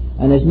hard,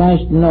 and it's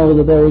nice to know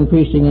that they're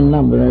increasing in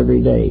number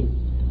every day.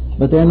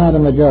 But they're not a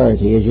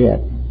majority as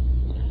yet.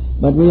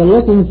 But we are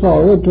looking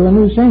forward to a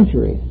new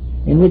century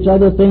in which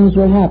other things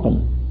will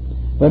happen.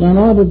 But in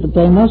order that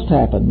they must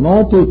happen,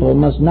 more people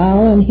must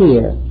now and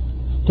here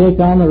take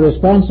on the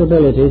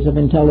responsibilities of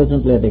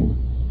intelligent living.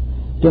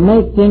 To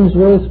make things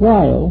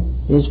worthwhile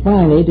is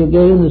finally to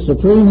gain the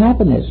supreme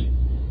happiness.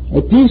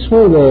 A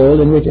peaceful world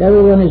in which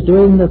everyone is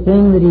doing the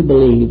thing that he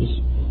believes,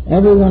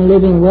 everyone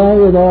living well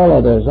with all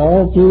others,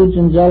 all feuds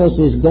and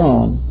jealousies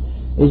gone,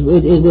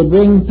 it will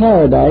bring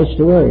paradise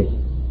to earth,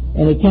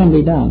 and it can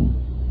be done.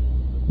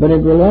 But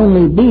it will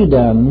only be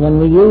done when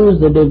we use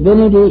the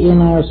divinity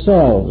in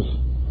ourselves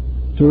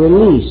to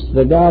release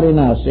the God in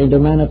us into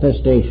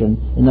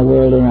manifestation in the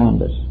world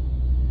around us.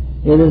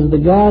 It is the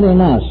God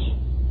in us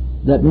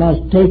that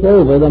must take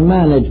over the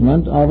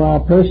management of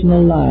our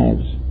personal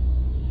lives.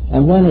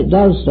 And when it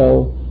does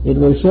so, it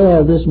will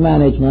share this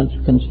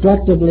management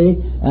constructively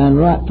and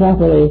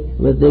properly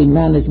with the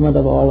management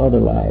of all other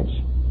lives.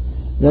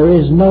 There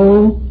is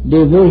no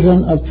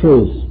division of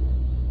truth,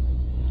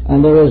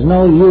 and there is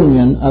no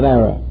union of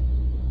error.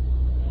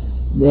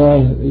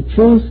 The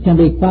truth can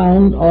be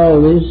found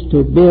always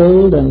to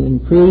build and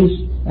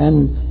increase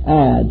and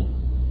add.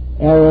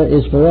 Error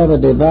is forever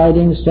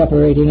dividing,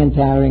 separating, and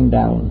tearing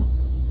down.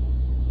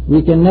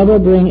 We can never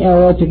bring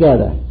error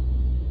together,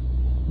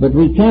 but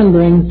we can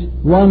bring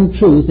one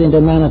truth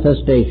into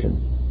manifestation.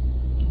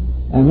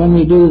 And when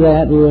we do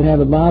that, we will have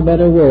a far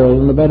better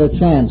world and a better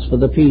chance for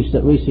the peace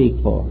that we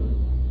seek for.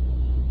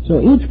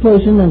 So each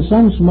person in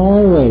some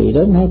small way, it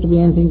doesn't have to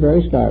be anything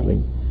very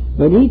startling,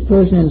 but each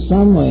person in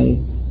some way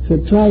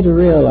should try to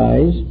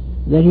realize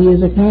that he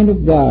is a kind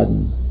of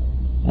garden,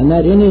 and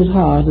that in his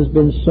heart has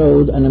been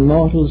sowed an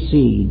immortal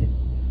seed,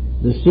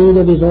 the seed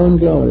of his own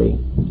glory,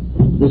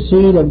 the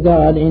seed of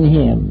God in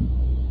him.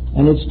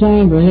 And it's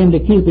time for him to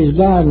keep his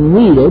garden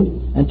weeded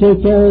and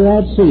take care of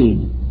that seed,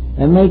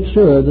 and make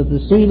sure that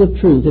the seed of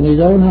truth in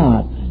his own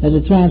heart has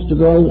a chance to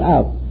grow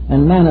out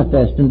and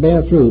manifest and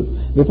bear fruit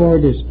before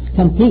it is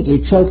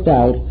completely choked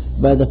out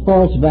by the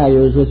false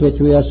values with which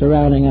we are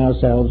surrounding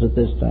ourselves at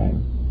this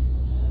time.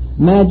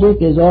 Magic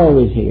is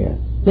always here.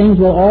 Things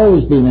will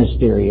always be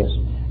mysterious,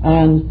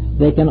 and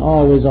they can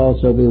always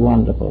also be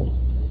wonderful.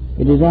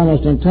 It is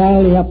almost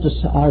entirely up to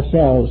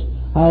ourselves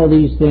how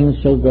these things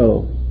shall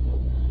go.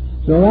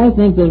 So I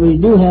think that we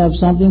do have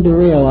something to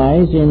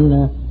realize in,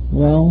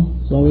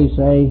 shall we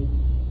say,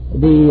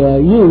 the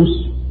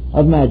use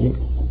of magic.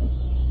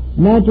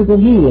 Magic of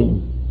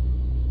healing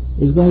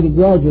is going to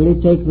gradually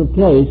take the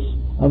place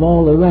of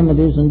all the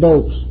remedies and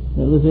dopes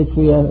with which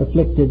we are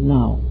afflicted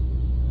now.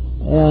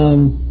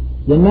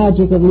 The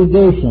magic of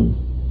legation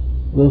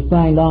will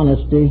find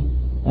honesty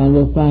and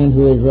will find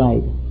who is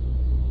right.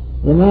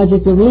 The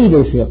magic of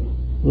leadership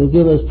will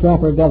give us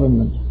proper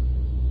government.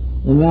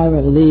 The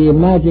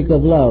magic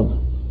of love,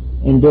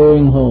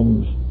 enduring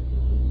homes.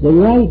 The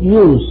right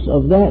use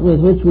of that with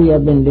which we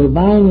have been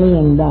divinely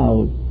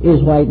endowed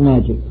is white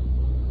magic.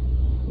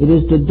 It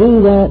is to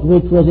do that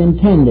which was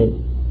intended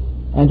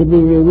and to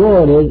be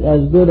rewarded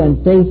as good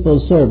and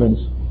faithful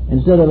servants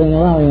instead of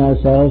allowing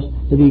ourselves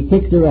to be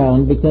kicked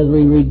around because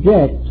we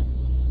reject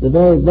the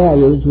very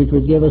values which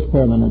would give us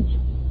permanence.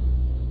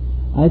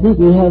 I think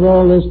we have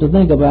all this to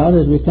think about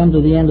as we come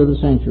to the end of the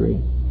century.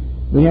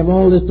 We have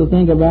all this to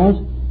think about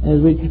as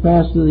we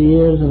pass through the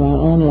years of our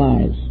own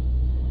lives.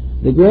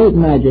 The great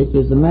magic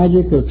is the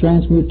magic of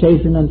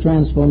transmutation and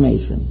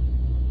transformation.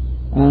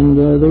 And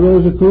the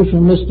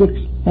Rosicrucian mystics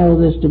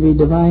held this to be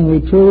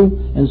divinely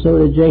true, and so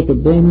did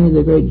Jacob Boehme,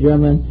 the great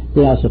German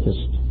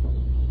theosophist.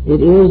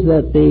 It is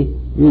that the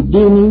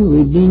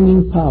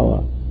redeeming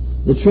power,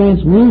 the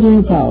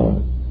transmuting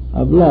power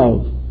of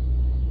love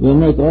will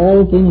make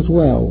all things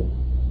well,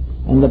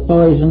 and the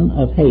poison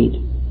of hate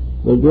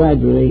will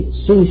gradually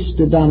cease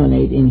to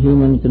dominate in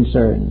human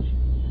concerns.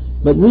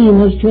 But we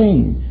must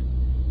change.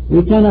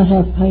 We cannot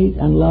have hate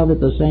and love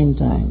at the same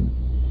time.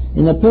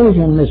 In the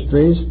Persian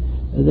mysteries,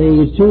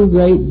 the two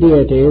great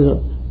deities,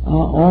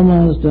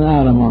 Ormuzd and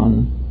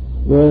Ahriman,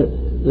 were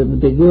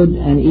the good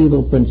and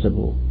evil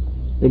principle,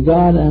 the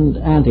god and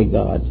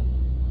anti-god.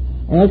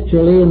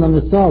 Actually, in the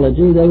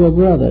mythology, they were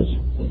brothers,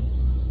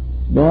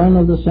 born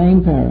of the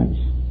same parents,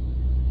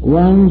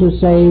 one to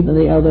save and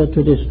the other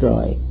to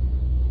destroy.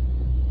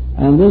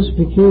 And this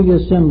peculiar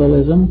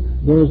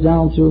symbolism goes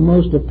down through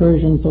most of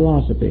Persian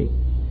philosophy.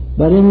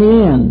 But in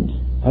the end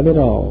of it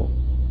all,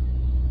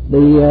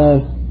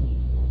 the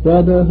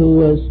brother who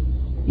was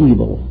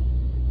evil,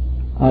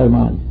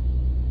 Ahriman,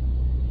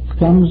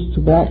 comes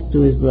back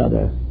to his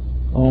brother,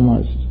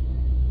 almost,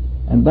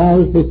 and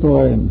bows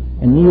before him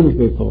and kneels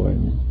before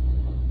him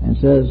and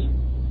says,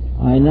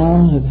 I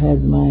now have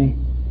had my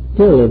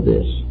fill of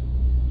this.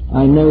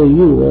 I know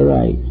you were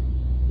right.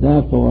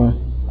 Therefore,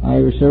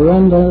 I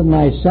surrender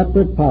my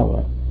separate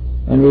power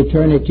and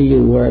return it to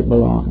you where it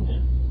belongs.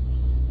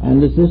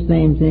 And it's the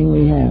same thing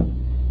we have.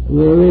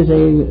 There is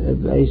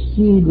a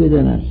seed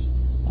within us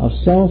of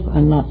self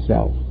and not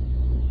self.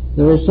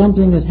 There is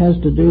something that has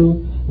to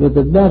do with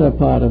the better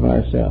part of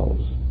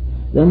ourselves.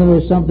 Then there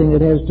is something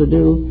that has to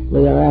do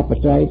with our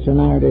appetites and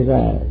our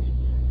desires.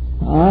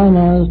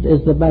 Ahriman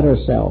is the better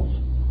self.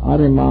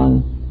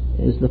 Ahriman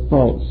is the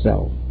false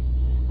self.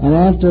 And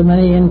after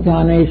many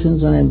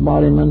incarnations and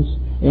embodiments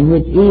in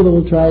which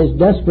evil tries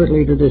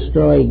desperately to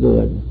destroy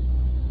good,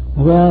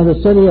 where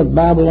the city of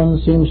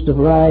Babylon seems to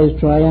rise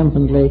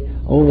triumphantly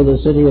over the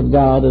city of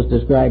God as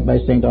described by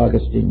St.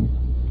 Augustine,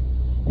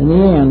 in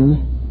the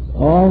end,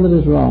 all that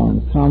is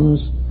wrong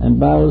comes and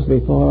bows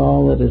before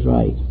all that is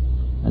right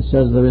and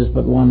says there is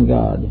but one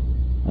God,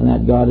 and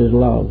that God is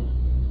love.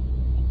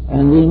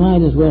 And we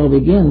might as well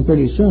begin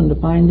pretty soon to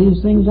find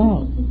these things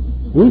out.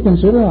 We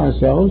consider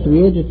ourselves to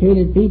be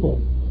educated people.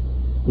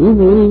 We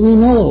believe we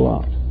know a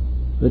lot,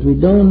 but we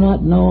do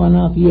not know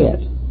enough yet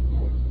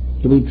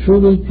to be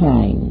truly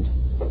kind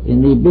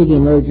in the big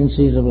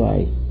emergencies of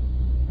life.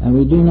 And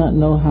we do not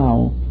know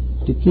how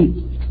to keep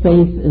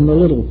faith in the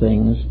little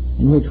things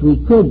in which we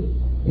could,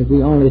 if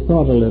we only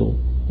thought a little,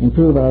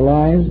 improve our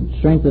lives,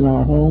 strengthen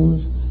our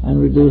homes,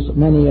 and reduce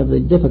many of the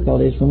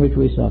difficulties from which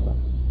we suffer.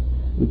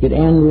 We could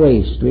end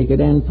waste, we could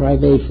end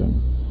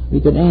privation,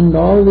 we could end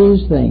all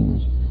these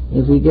things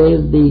if we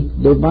gave the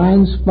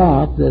divine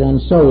spark that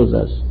ensouls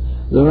us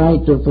the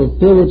right to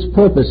fulfill its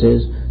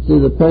purposes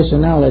through the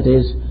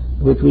personalities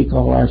which we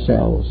call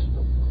ourselves.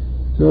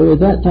 So with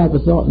that type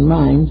of thought in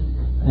mind,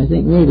 I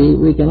think maybe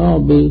we can all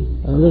be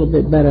a little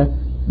bit better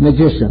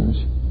magicians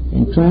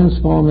in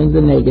transforming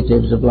the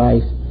negatives of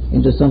life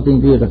into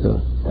something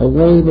beautiful. A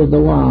wave of the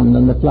wand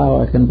and the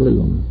flower can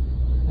bloom.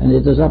 And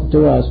it is up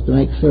to us to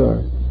make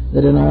sure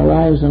that in our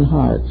lives and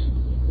hearts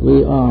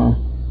we are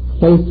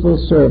faithful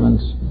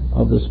servants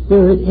of the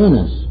Spirit in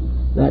us,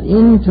 that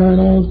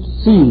internal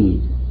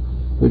seed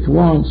which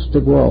wants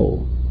to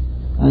grow.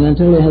 And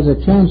until it has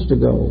a chance to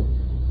grow,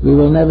 we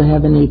will never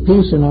have any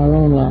peace in our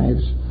own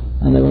lives,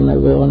 and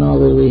nor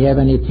will we have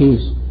any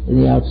peace in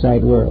the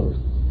outside world.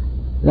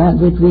 That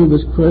which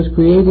was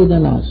created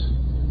in us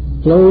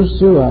flows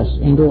through us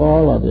into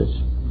all others,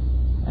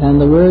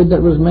 and the Word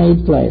that was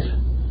made flesh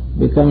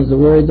becomes the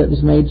Word that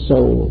is made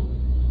soul,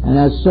 and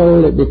as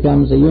soul it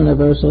becomes a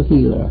universal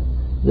healer,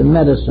 the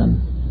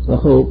medicine, the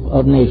hope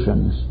of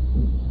nations.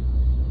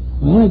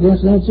 Well, I guess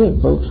that's it,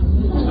 folks.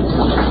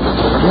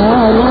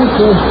 Now, I'd like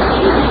to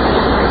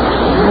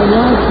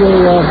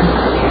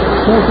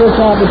take this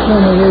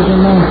opportunity to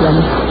mention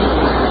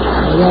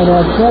that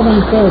at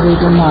 7:30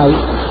 tonight,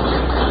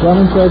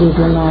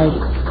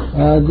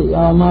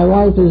 my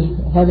wife is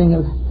having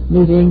a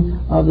meeting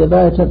of the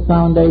Veritas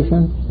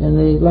Foundation in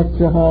the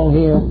lecture hall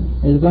here,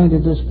 is going to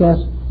discuss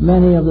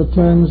many of the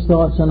terms,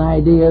 thoughts, and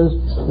ideas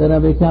that are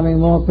becoming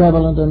more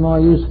prevalent and more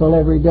useful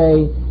every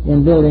day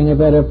in building a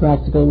better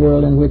practical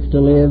world in which to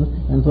live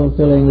and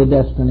fulfilling the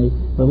destiny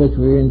for which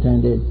we are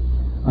intended.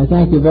 I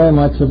thank you very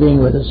much for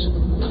being with us.